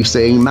hopefully be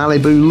seeing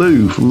Malibu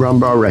Lou from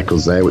Rumbar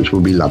Records there, which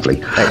will be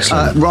lovely.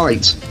 Excellent.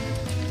 Right,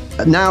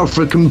 now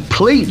for a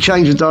complete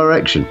change of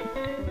direction,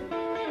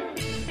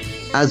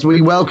 as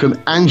we welcome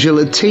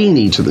Angela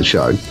Teeny to the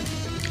show.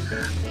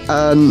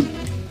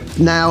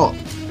 Now,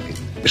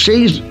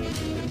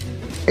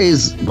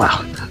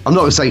 well, I'm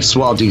not going to say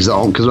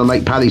soi-disant because my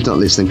mate Paddy's not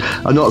listening.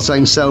 I'm not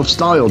saying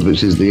self-styled,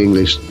 which is the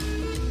English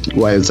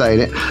way of saying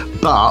it,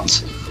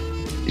 but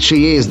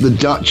she is the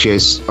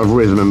Duchess of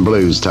Rhythm and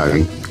Blues,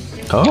 Tony.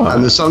 Oh.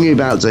 And the song you're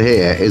about to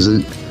hear is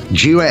a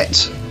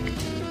duet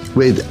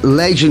with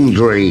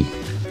legendary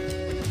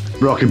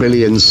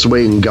rockabilly and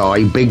swing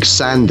guy Big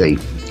Sandy.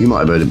 You might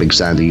have heard of Big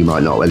Sandy, you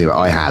might not. Anyway,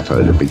 I have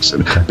heard of Big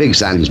Sandy. Big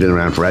Sandy's been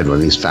around forever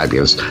and he's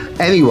fabulous.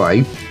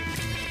 Anyway,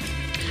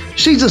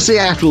 she's a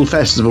Seattle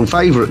Festival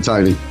favourite,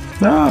 Tony.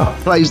 Oh.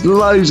 Plays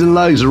loads and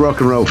loads of rock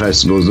and roll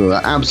festivals and all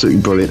that.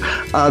 Absolutely brilliant.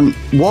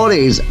 What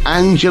is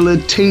Angela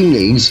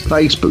Teeny's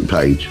Facebook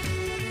page?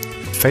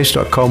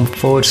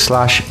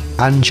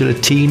 Facebook.com/Angela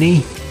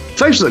Teeny.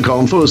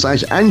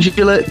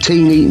 Facebook.com/Angela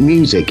Teeny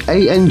Music.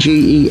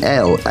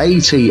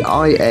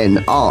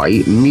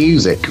 ANGELATINI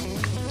Music.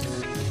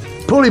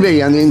 Paulie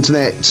B and the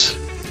internet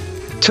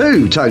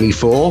 2, Tony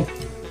 4.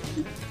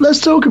 Let's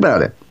talk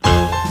about it.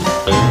 Our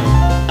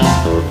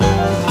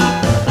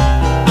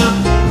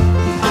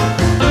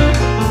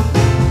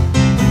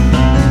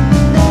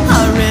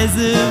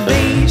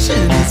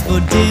reservation is for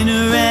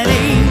dinner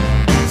ready.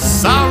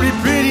 Sorry,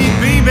 pretty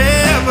baby,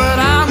 but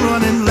I'm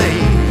running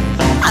late.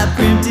 I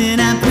primped and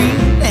I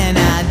prepped and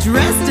I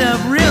dressed up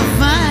real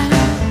fine.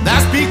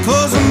 That's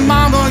because,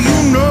 mama,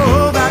 you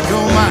know that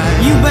you're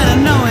mine. You better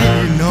know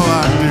it. You know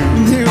I do.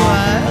 Do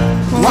I?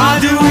 Why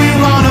do we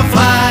wanna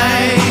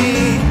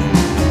fight?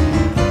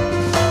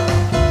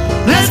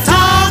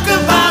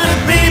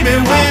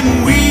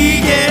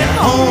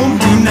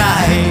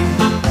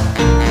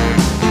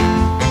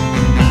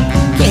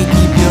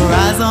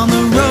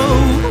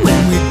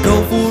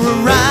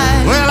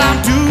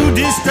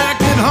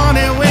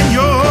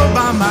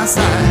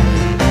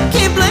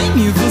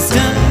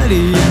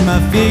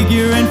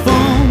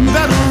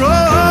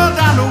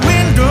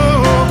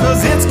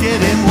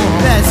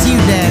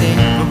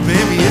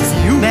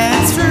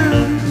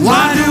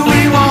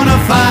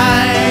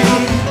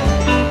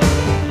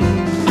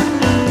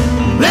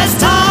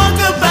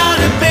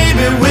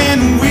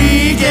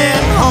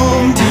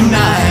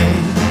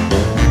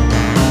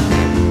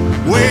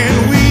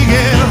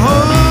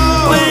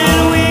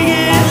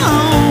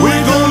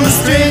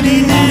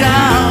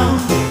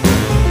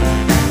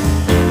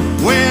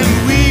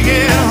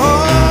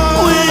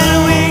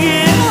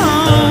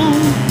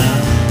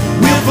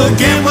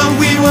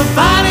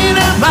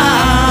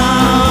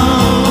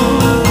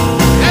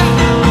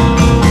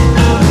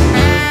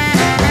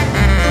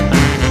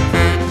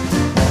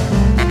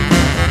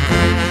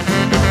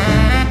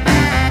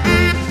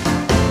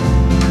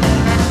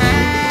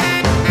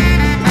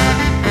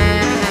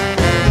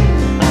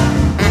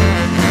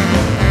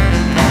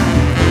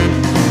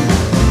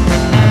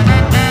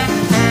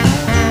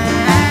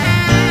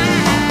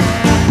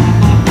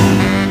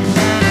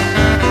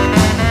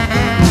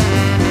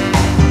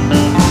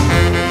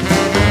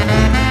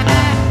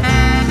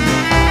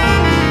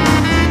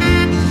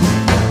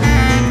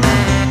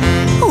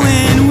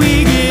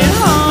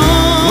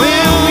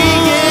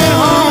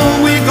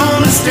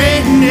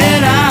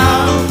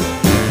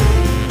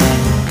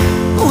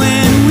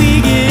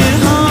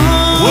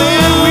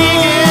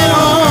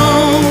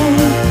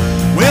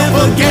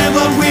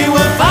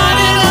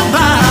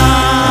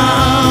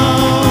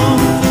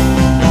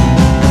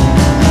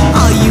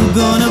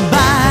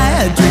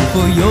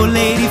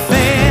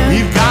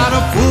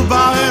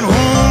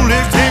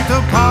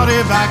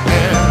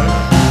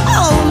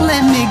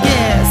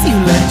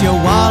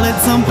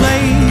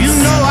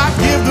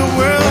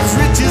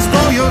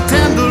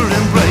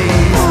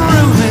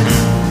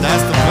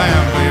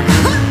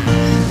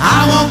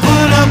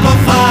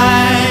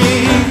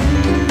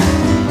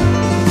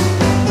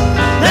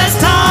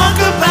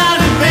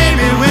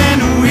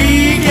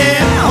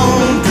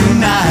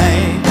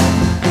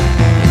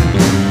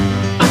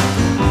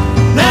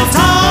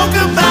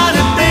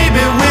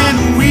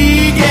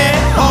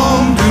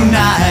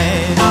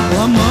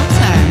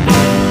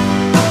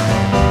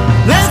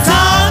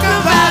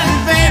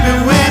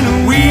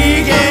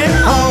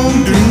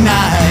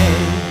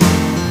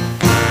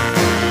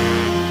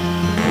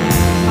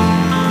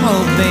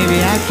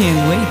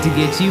 can't wait to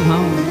get you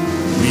home.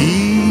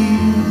 Me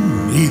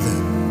neither.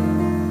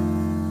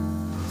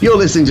 You're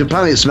listening to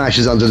Planet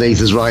Smashers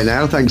underneath us right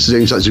now. Thanks for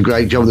doing such a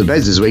great job on the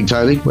beds this week,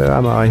 Tony. Where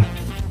am I?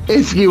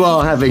 If you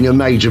are having a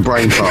major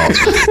brain fart,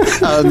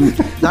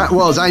 that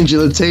was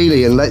Angela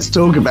Teely, and let's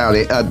talk about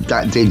it.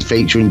 That did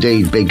feature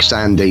indeed Big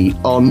Sandy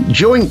on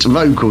joint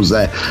vocals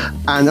there.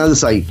 And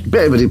as I say,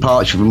 bit of a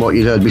departure from what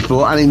you'd heard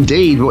before, and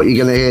indeed what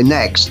you're going to hear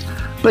next.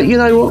 But you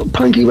know what?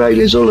 Punky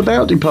Radio is all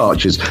about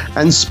departures.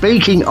 And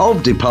speaking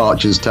of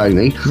departures,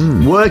 Tony,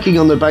 working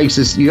on the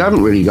basis you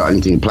haven't really got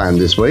anything planned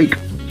this week,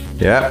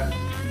 Yeah.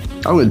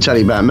 I'm going to tell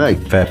you about me.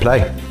 Fair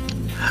play.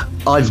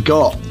 I've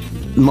got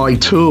my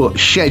tour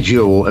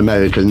schedule,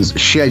 Americans,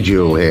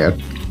 schedule here.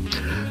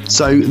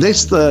 So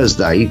this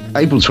Thursday,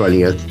 April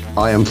 20th,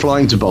 I am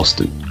flying to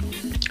Boston.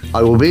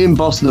 I will be in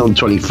Boston on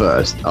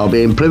 21st. I'll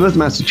be in Plymouth,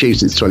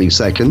 Massachusetts,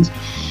 22nd.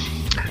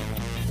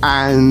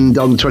 And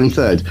on the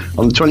 23rd.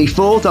 On the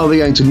 24th, I'll be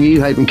going to New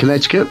Haven,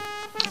 Connecticut.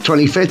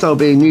 25th, I'll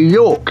be in New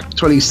York.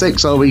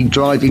 26th, I'll be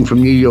driving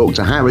from New York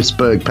to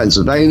Harrisburg,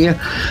 Pennsylvania.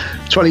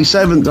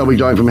 27th, I'll be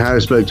driving from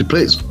Harrisburg to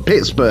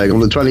Pittsburgh. On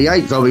the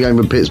 28th, I'll be going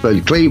from Pittsburgh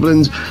to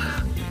Cleveland.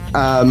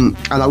 And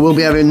I will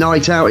be having a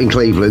night out in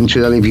Cleveland,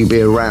 should any of you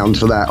be around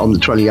for that, on the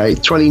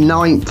 28th.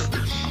 29th,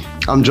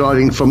 I'm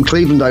driving from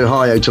Cleveland,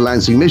 Ohio to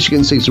Lansing,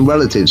 Michigan, see some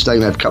relatives,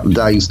 staying there for a couple of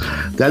days.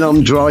 Then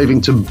I'm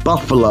driving to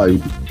Buffalo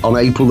on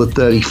April the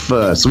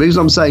 31st. The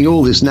reason I'm saying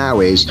all this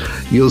now is,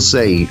 you'll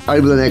see,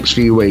 over the next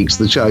few weeks,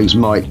 the shows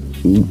might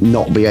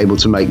not be able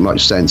to make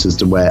much sense as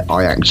to where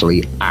I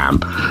actually am.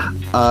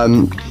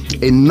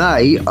 In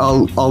May,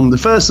 on the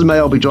 1st of May,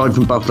 I'll be driving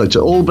from Buffalo to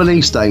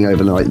Albany, staying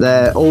overnight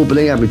there.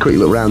 Albany, having a quick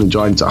look around and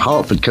driving to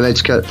Hartford,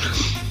 Connecticut.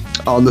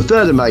 On the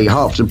 3rd of May,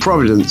 Hartford,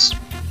 Providence,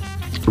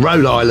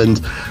 Rhode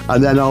Island,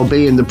 and then I'll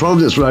be in the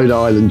Providence, Rhode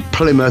Island,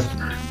 Plymouth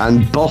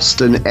and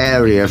Boston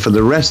area for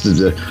the rest of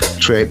the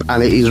trip.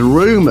 And it is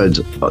rumoured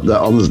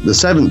that on the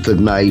 7th of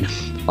May,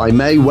 I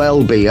may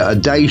well be at a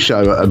day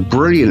show at a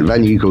brilliant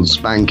venue called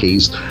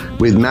Spanky's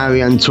with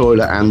Marianne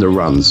Toiler and the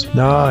Runs.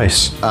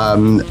 Nice.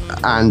 And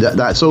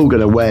that's all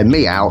going to wear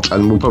me out,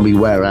 and will probably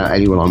wear out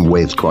anyone I'm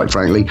with, quite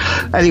frankly.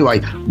 Anyway,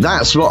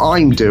 that's what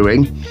I'm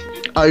doing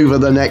over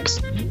the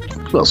next,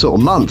 well, sort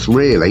of month,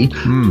 really.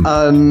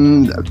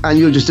 And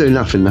you're just doing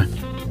nothing there.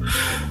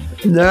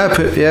 No,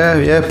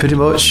 pretty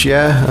much,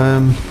 yeah.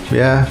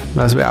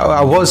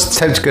 I was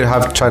tempted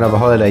to try and have a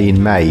holiday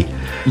in May.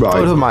 Right.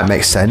 Thought it might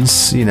make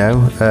sense, you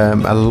know,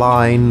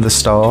 align the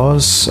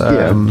stars.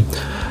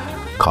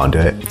 Can't do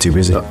it, too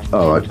busy.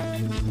 All right.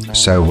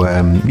 So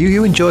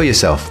you enjoy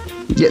yourself.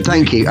 Yeah,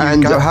 thank you.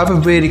 And Go have a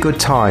really good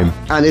time.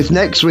 And if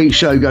next week's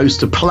show goes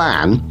to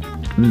plan,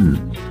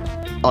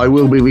 I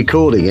will be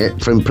recording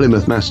it from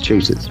Plymouth,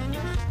 Massachusetts,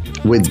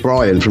 with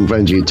Brian from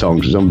Frenzy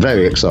Tongs, which I'm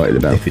very excited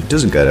about. If it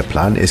doesn't go to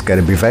plan, it's going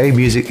to be very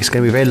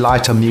very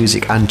light on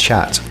music and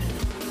chat.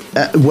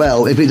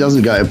 Well, if it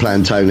doesn't go to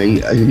plan, Tony,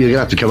 you're going to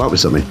have to come up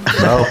with something.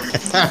 Well,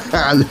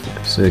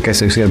 so I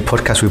guess I'm going to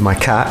podcast with my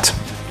cat.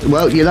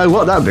 Well, you know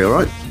what? That'd be all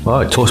right.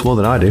 Well, it talks more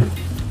than I do.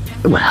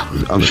 Well,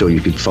 I'm sure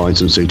you could find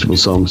some suitable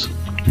songs.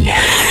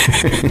 Yeah.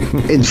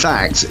 In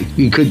fact,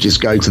 you could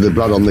just go to the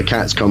Blood on the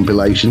Cats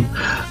compilation,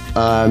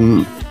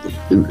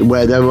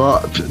 where there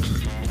are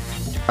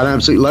an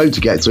absolute load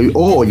to get through,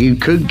 or you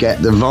could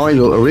get the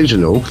vinyl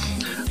original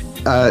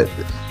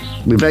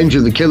Revenge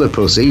of the Killer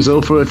Pussies,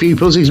 or for a few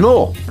pussies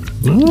more.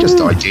 Just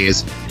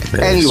ideas.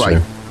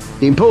 Anyway,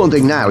 the important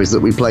thing now is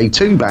that we play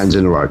 2 bands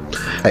in a row.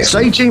 Excellent.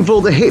 Staging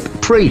for the Hip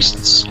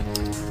Priests,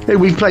 who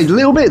we've played a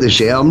little bit this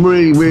year. I'm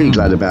really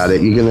glad about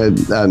it. You're going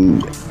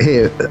to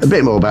hear a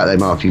bit more about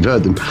them after you've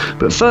heard them.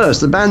 But first,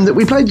 the band that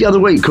we played the other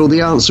week called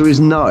The Answer Is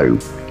No.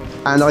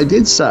 And I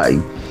did say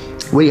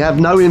we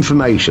have no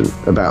information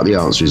about The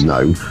Answer Is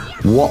No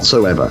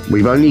whatsoever.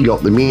 We've only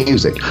got the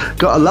music.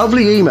 Got a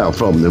lovely email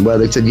from them where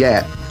they said,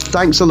 yeah,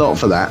 thanks a lot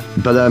for that,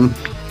 but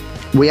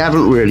we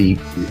haven't really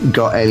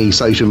got any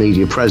social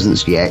media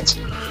presence yet,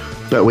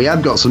 but we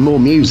have got some more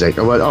music.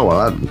 I went, oh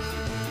well,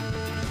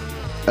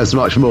 as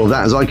much more of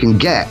that as I can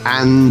get.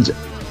 And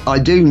I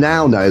do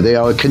now know they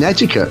are a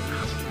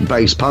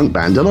Connecticut-based punk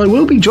band, and I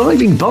will be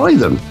driving by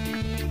them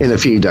in a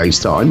few days'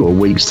 time or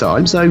weeks'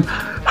 time, so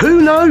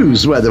who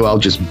knows whether I'll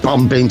just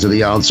bump into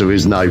The Answer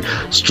Is No.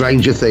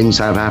 Stranger things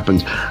have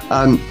happened.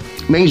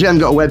 Means we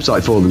haven't got a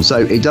website for them,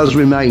 so it does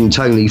remain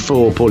Tony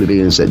 4, Paulie B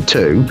and said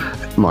 2.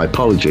 My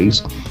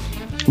apologies.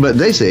 But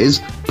this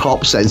is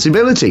Pop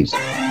Sensibilities.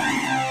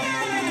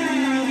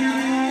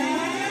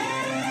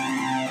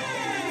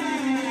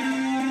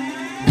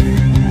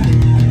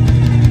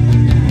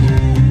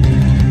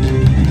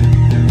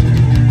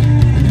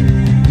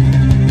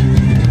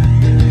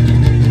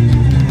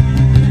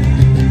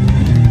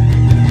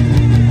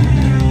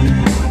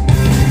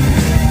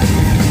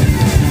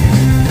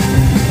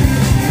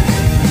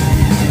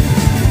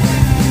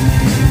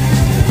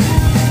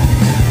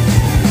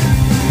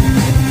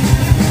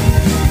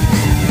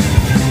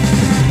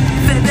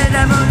 The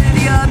devil in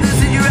the other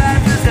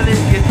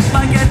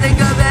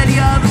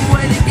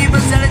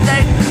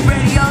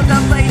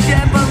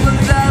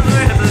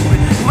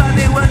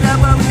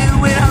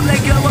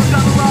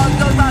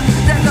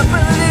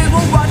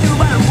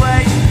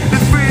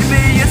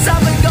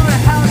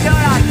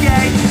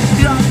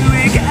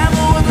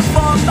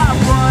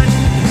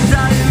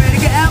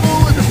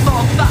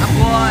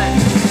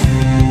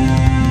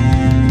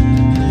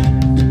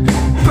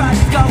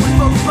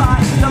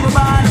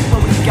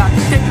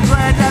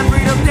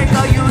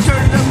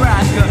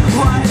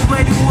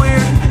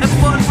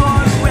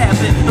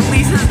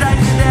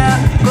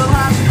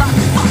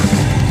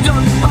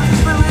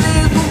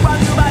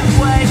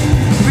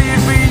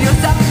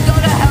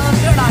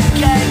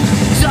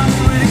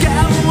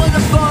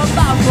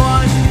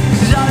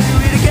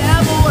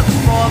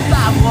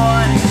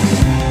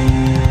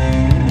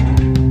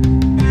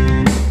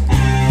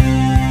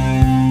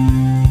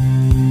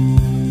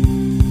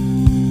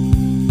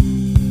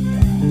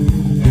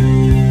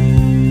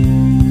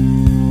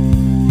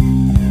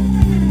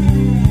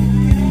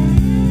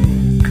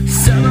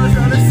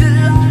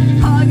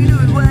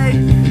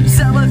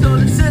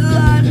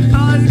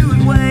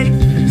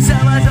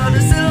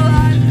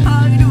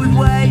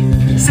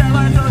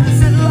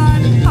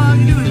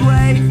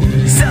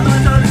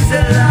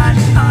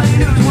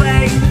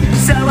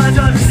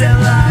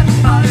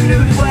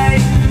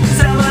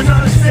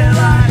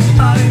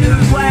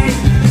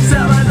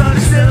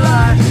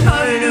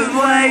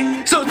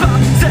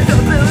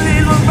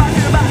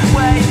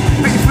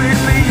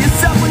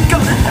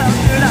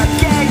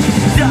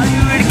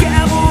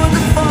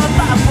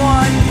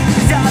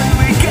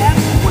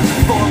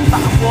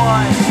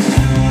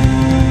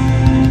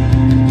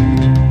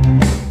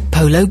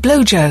Polo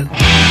Blojo.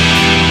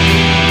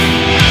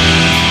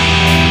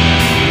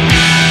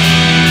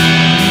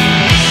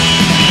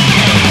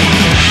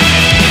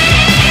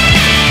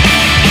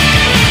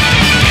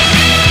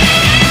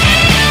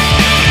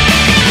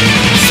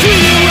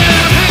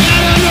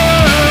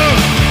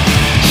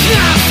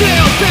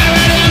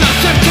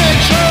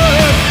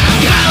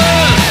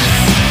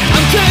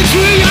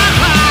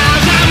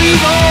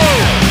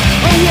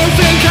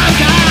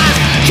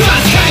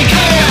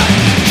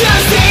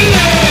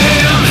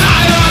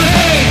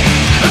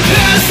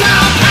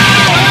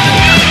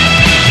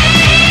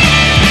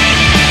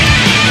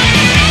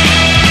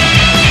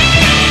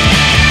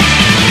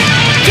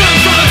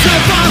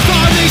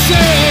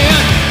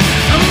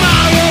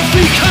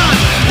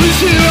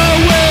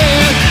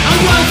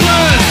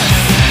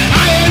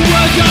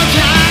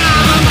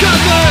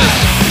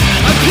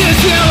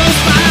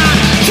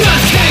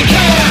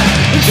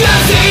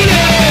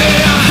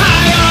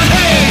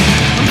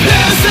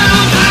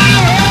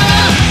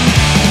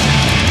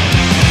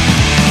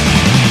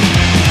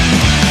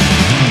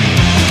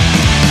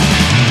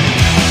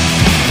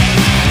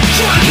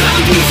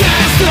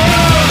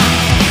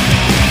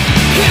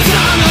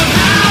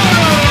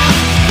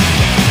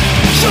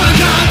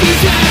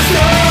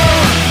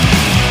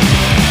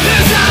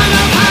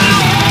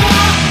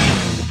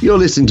 You're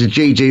listening to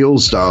GG All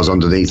Stars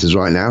underneath us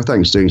right now.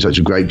 Thanks for doing such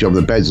a great job of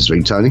the beds this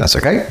week, Tony. That's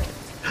okay.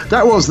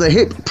 That was the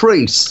Hip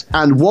Priests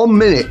and 1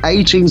 minute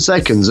 18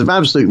 seconds of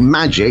absolute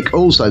magic,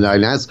 also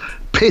known as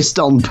Pissed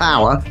on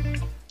Power,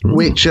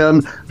 which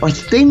I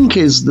think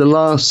is the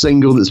last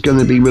single that's going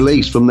to be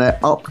released from their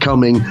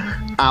upcoming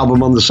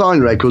album on the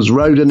Sign Records,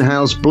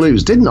 Rodenhouse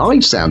Blues. Didn't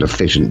I sound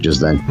efficient just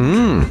then?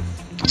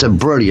 It's a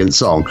brilliant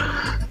song.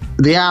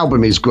 The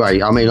album is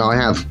great. I mean, I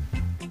have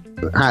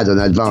had an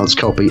advanced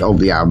copy of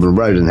the album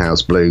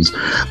Rodenhouse Blues.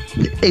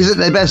 Is it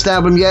their best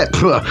album yet?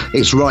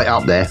 It's right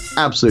up there.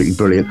 Absolutely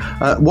brilliant.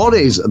 What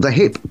is the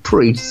Hip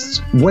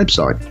Priests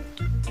website?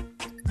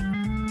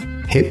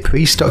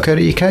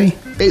 hippriest.co.uk?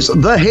 It's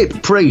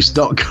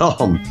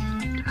thehippriest.com.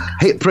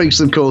 Hip Priest,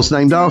 of course,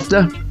 named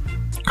after?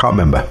 Can't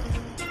remember.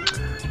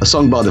 A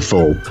Song by The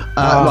Fall.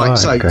 Right,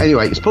 so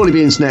anyway, it's Paulie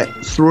B Internet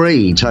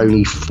 3,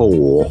 Tony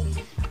 4.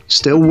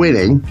 Still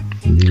winning.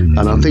 And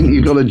I think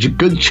you've got a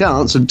good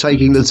chance of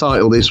taking the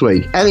title this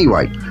week.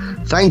 Anyway,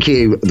 thank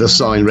you, the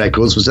Sign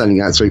Records, for sending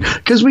that through.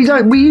 Because we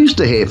used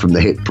to hear from the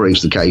Hip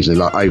Priest occasionally,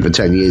 like over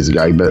 10 years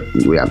ago, but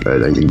we haven't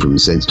heard anything from them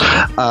since.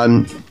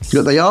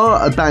 But they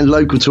are a band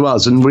local to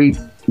us, and we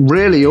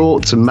really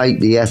ought to make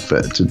the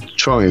effort to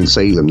try and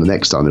see them the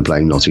next time they're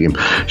playing Nottingham.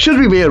 Should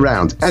we be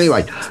around?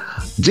 Anyway,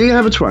 do you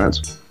have a twat?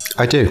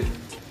 I do.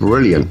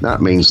 Brilliant.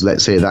 That means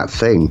let's hear that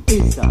thing.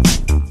 It's a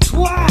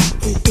twat.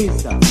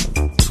 It's a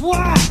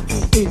twat.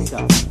 It's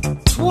a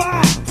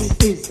twat.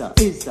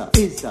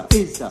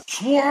 It's a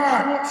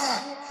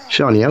twat.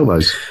 Shiny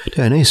elbows.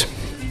 Denny's.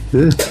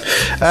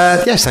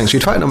 Yes, thanks for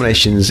your twat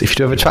nominations. If you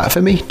do have a twat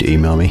for me, do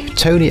email me.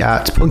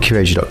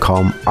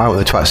 Tony@punkyradio.com. I want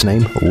the twat's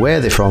name, where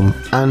they're from,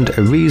 and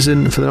a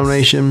reason for the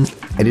nomination.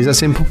 It is that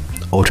simple.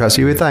 All twats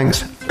you with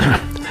thanks.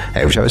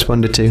 Every twat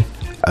responded to.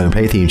 Own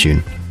play theme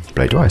tune.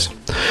 Play twice.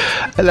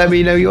 Let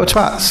me know your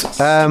twats.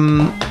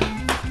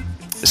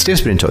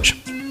 Steve's been in touch.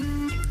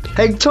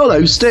 Hey,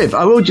 Tolo, Steve,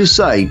 I will just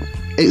say,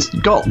 it's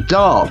got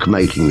dark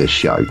making this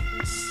show.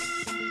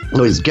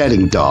 No, it's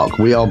getting dark.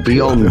 We are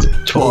beyond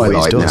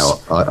twilight now,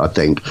 I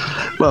think.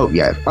 Well,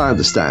 yeah, I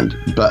understand.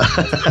 But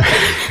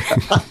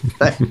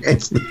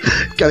it's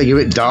getting a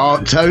bit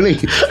dark, Tony.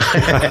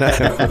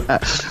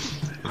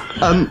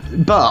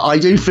 But I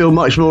do feel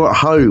much more at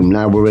home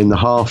now we're in the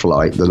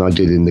half-light than I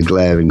did in the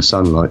glaring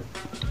sunlight.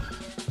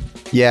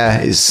 Yeah,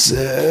 it's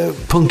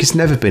Punk has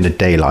never been a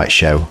daylight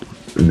show.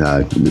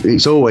 No,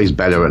 it's always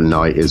better at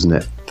night, isn't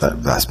it?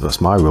 That's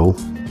my rule.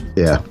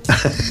 Yeah.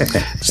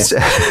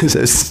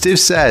 Steve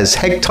says,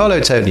 hey,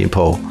 Tolo, Tony and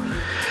Paul.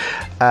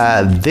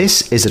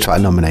 This is a twat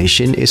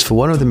nomination. It's for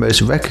one of the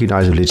most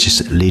recognised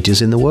religious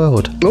leaders in the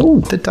world. Ooh.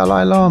 The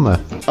Dalai Lama.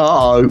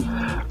 Uh-oh.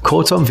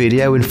 Caught on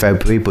video in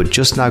February, but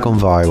just now gone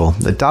viral.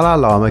 The Dalai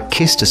Lama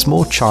kissed a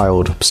small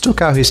child,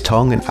 stuck out his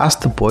tongue and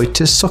asked the boy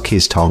to suck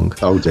his tongue.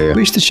 Oh dear.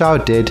 Which the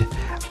child did,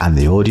 and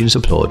the audience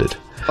applauded.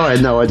 I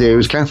had no idea he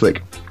was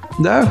Catholic.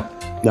 No.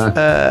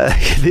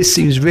 This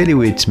seems really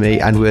weird to me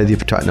and worthy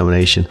of a twat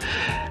nomination.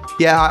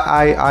 Yeah,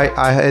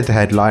 I heard the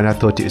headline. I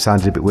thought it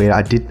sounded a bit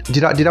weird.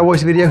 Did I watch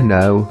the video?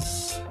 No.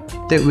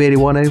 Don't really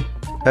want to.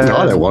 No,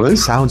 I don't want to.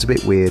 Sounds a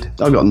bit weird.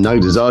 I've got no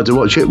desire to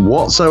watch it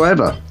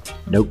whatsoever.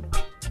 Nope.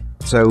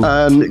 So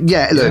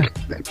look,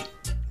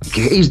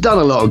 he's done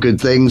a lot of good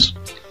things,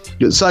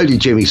 but so did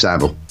Jimmy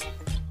Savile.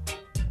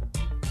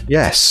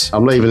 Yes.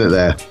 I'm leaving it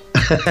there.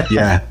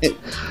 Yeah.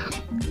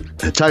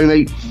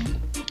 Tony,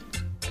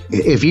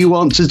 if you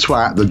want to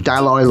twat the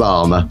Dalai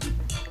Lama,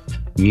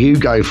 you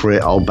go for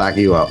it. I'll back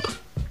you up.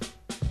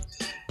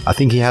 I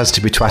think he has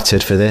to be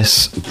twatted for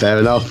this. Fair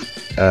enough.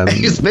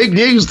 It's big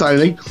news,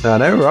 Tony. I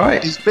know,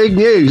 right? It's big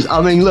news. I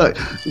mean, look,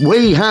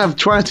 we have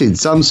twatted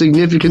some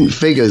significant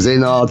figures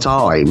in our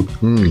time,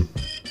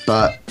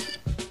 but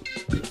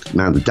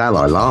now the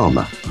Dalai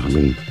Lama, I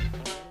mean,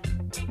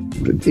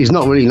 he's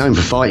not really known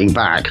for fighting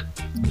back.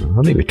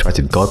 I think we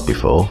twatted God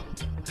before.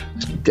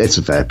 That's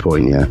a fair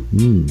point, yeah.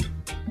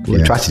 We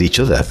twatted each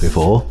other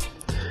before.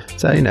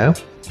 So,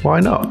 why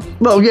not?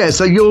 Well, yeah,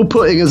 so you're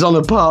putting us on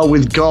a par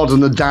with God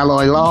and the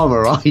Dalai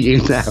Lama, are you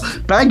now?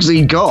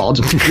 Bagsy God,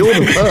 you're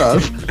the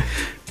perv.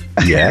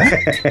 Yeah.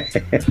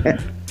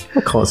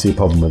 I can't see a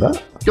problem with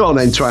that. Go on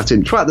then, twat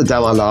him. Twat the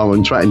Dalai Lama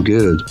and twat him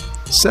good.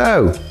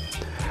 So,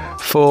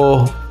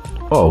 for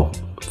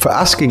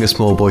asking a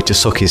small boy to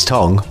suck his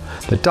tongue,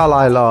 the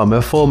Dalai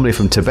Lama, formerly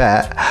from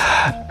Tibet,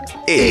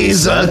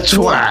 is a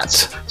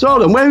twat. So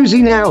hold on, where is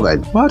he now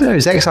then? Well, I don't know,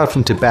 he's exiled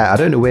from Tibet. I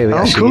don't know where he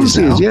actually is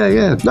now. Of course he is,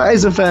 yeah. That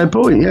is a fair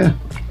point, yeah.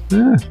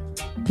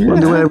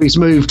 Wonder where he's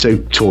moved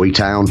to. Toy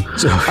Town.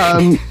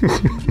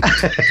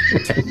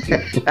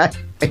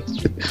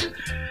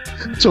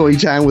 Toy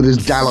Town with his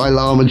Dalai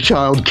Lama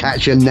child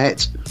catcher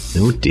net.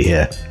 Oh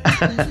dear.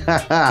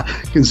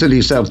 Consider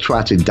yourself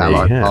twatted,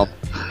 Dalai Lama.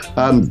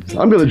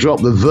 I'm going to drop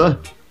the.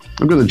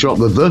 I'm going to drop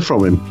the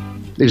from him.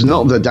 He's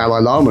not the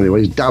Dalai Lama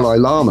anyway, he's Dalai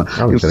Lama.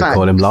 I'm going to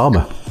call him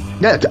Lama.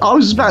 Yeah, I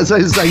was about to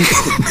say the same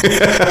thing.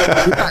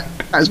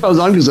 As far as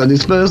I'm concerned,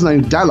 his first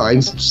name's Dalai,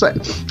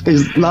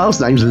 his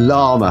last name's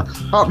Lama.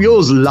 Up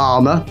yours,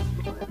 Lama.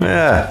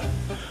 Yeah.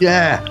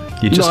 Yeah.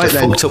 You're just a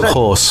fucked up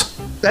horse.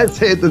 Let's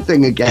hit the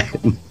thing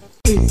again.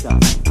 It's a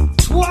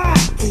twat.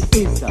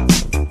 It's a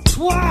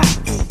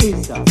twat.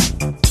 It's a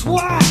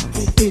twat.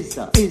 It's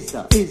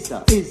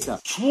a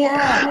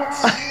twat.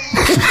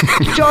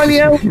 Shiny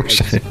elbows.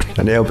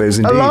 Shiny elbows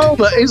indeed. A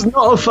llama is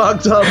not a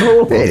fucked up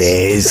horse. It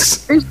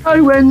is. It's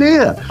nowhere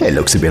near. It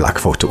looks a bit like a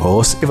fucked up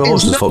horse. If a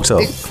horse was fucked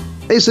up.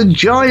 It's a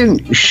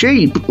giant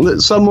sheep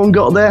that someone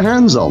got their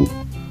hands on.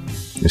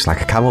 It's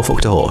like a camel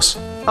fucked a horse.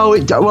 Oh,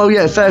 well,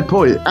 yeah, fair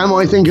point. Am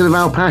I thinking of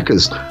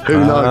alpacas? Who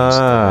knows?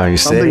 Ah, you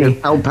see. I'm thinking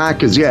of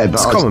alpacas, yeah. But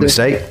It's a common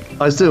mistake.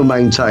 I still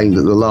maintain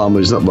that the llama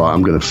is not right.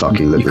 I'm going to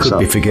fucking look this Could up.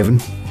 be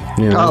forgiven.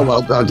 Oh,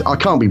 well, I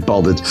can't be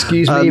bothered.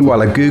 Excuse me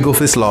while I Google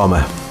for this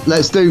llama.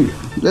 Let's do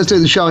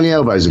the shiny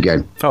elbows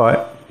again. All right.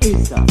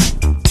 It's a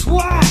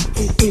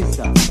twat. It's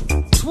a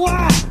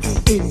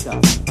twat. It's a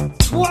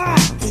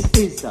twat.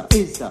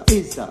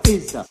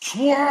 It's a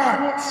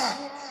twat.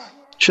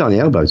 Shiny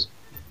elbows.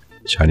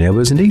 Shiny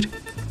elbows indeed.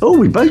 Oh,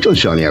 we both got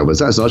shiny elbows.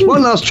 That's nice.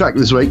 One last track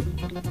this week.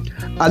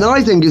 And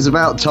I think it's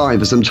about time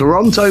for some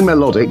Toronto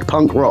melodic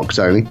punk rock,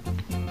 Tony.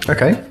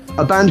 Okay.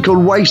 A band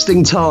called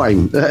Wasting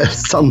Time.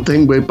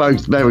 Something we're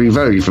both very,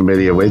 very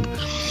familiar with.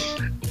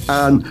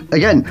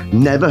 Again,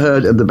 never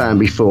heard of the band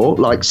before,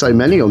 like so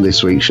many on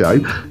this week's show.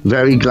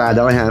 Very glad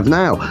I have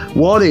now.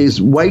 What is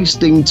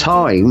Wasting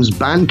Time's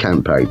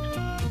Bandcamp page?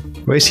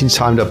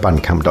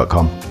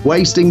 Wastingtime.bandcamp.com.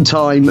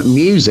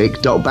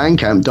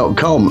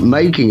 Wastingtimemusic.bandcamp.com.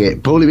 Making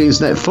it Paulie the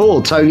Internet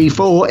 4, Tony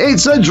 4.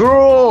 It's a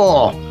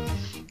draw!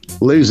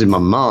 Losing my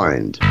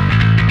mind.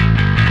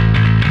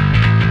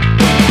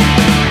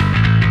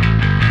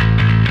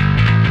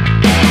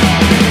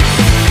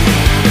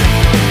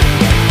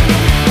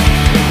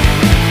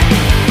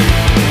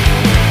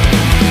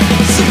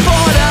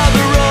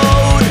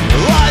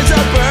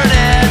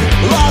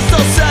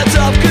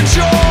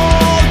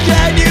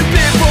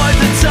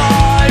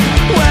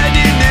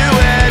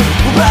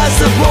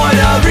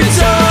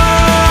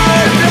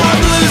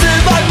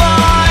 Losing my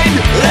mind,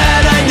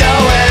 and I know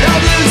it.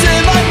 I'm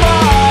losing my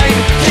mind.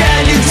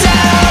 Can you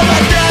tell?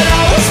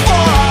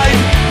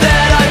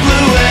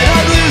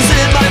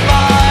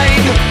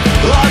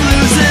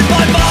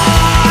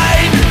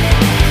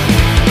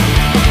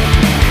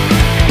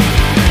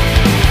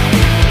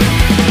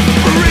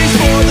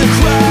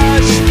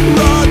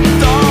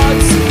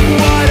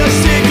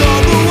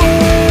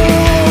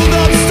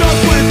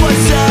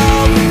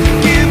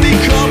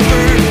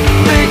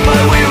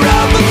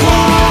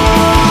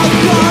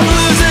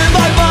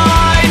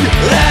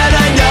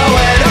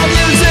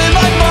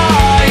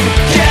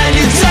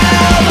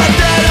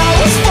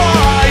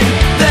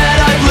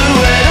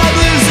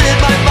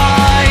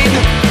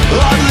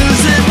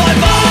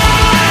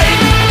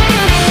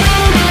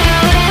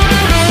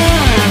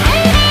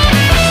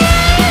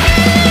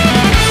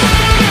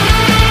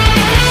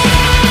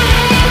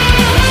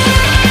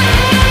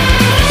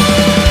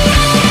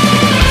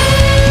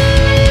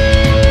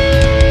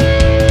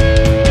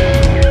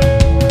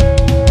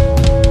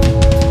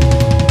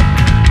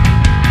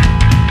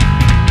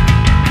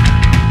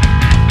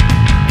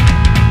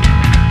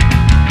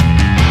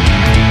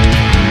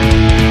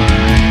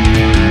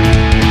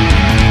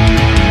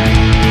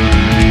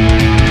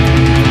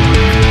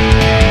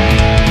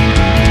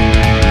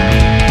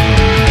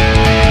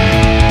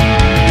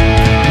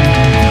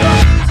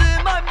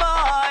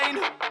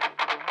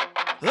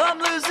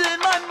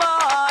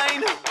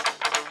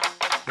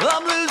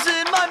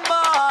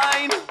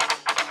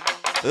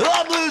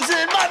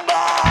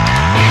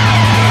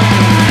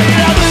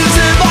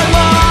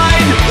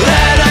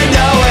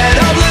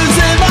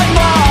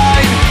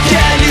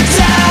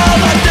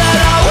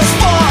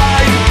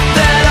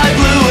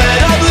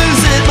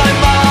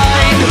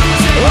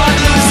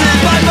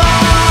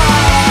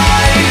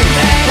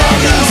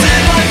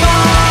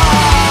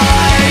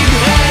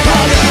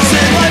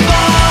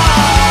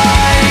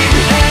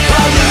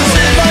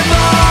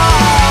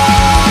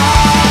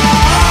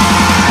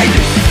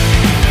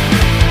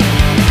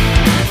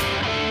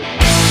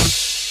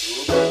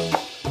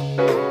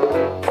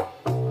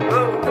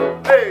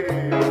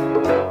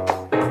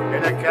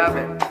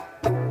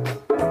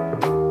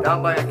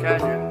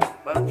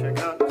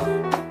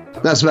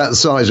 that's about the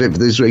size of it for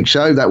this week's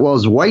show. That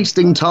was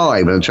Wasting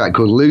Time, and a track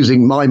called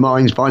Losing My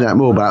Mind. Find out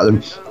more about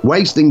them.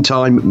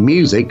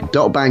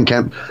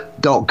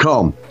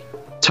 wastingtimemusic.bandcamp.com.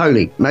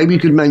 Tony, maybe you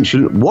could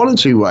mention one or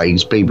two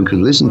ways people could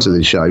listen to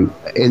this show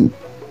in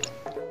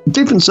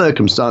different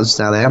circumstances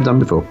how they have done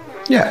before.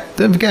 Yeah,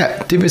 don't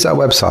forget to visit our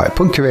website,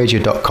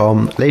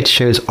 punkyradio.com. Latest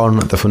shows on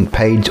the front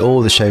page.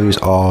 All the shows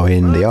are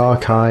in the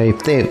archive.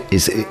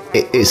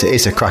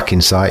 It's a cracking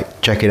site.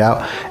 Check it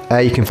out.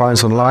 You can find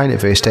us online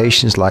at various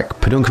stations like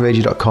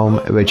pedunkradio.com,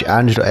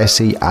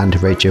 radioandrew.se and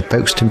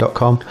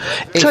radiofolkston.com.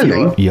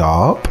 Tony?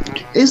 Yup.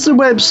 Is the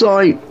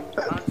website...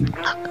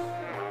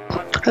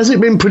 Has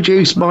it been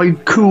produced by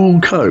Cool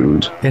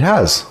Code? It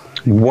has.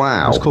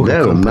 Wow,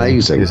 they're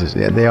amazing.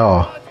 Yeah, they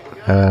are.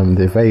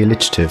 They're a very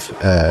alliterative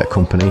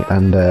company,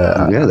 and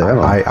yeah, they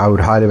are. I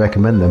would highly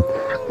recommend them.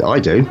 I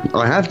do.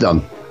 I have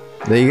done.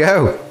 There you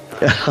go.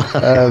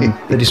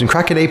 They do some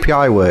cracking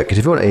API work. Because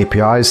if you want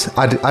APIs,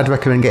 I'd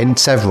recommend getting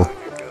several.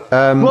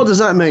 What does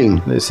that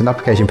mean? It's an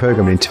application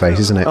programming interface,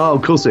 isn't it? Oh,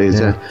 of course it is.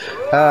 Yeah.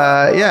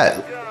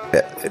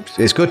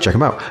 It's good. Check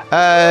them out.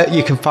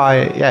 You can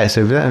find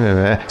so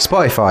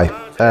Spotify.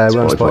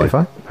 We're on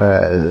Spotify.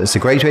 It's a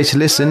great way to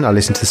listen. I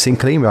listened to the Sing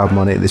Clean album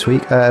on it this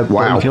week.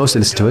 Wow. You can also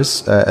listen to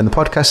us. And the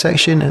podcast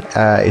section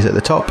is at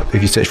the top.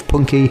 If you search for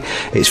Punky,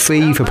 it's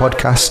free for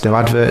podcasts, no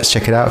adverts.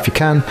 Check it out if you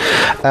can.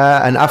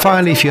 And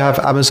finally, if you have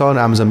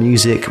Amazon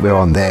Music, we're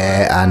on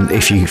there. And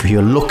if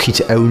you're lucky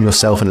to own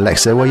yourself an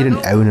Alexa, well, you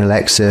didn't own an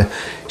Alexa.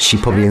 She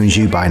probably owns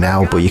you by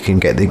now, but you can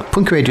get the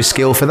Punky Radio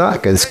skill for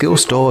that. Go to the skill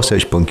store,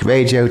 search Punky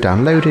Radio,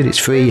 download it. It's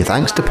free.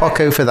 Thanks to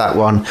Poco for that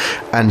one.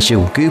 And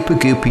she'll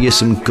gooper you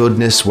some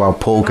goodness while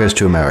Paul goes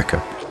to America.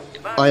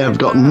 I have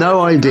got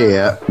no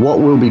idea what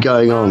will be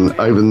going on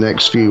over the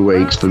next few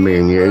weeks for me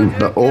and you,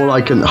 but all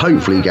I can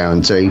hopefully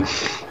guarantee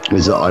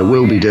is that I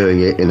will be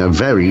doing it in a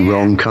very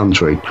wrong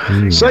country.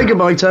 Say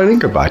goodbye, Tony.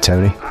 Goodbye,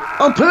 Tony.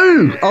 I'll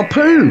poo. You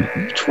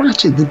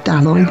twatted the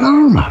Dalai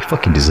Lama. I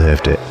fucking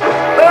deserved it.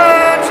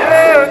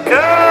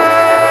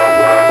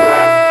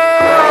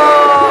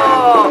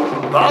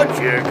 But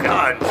you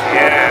can't,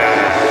 yeah.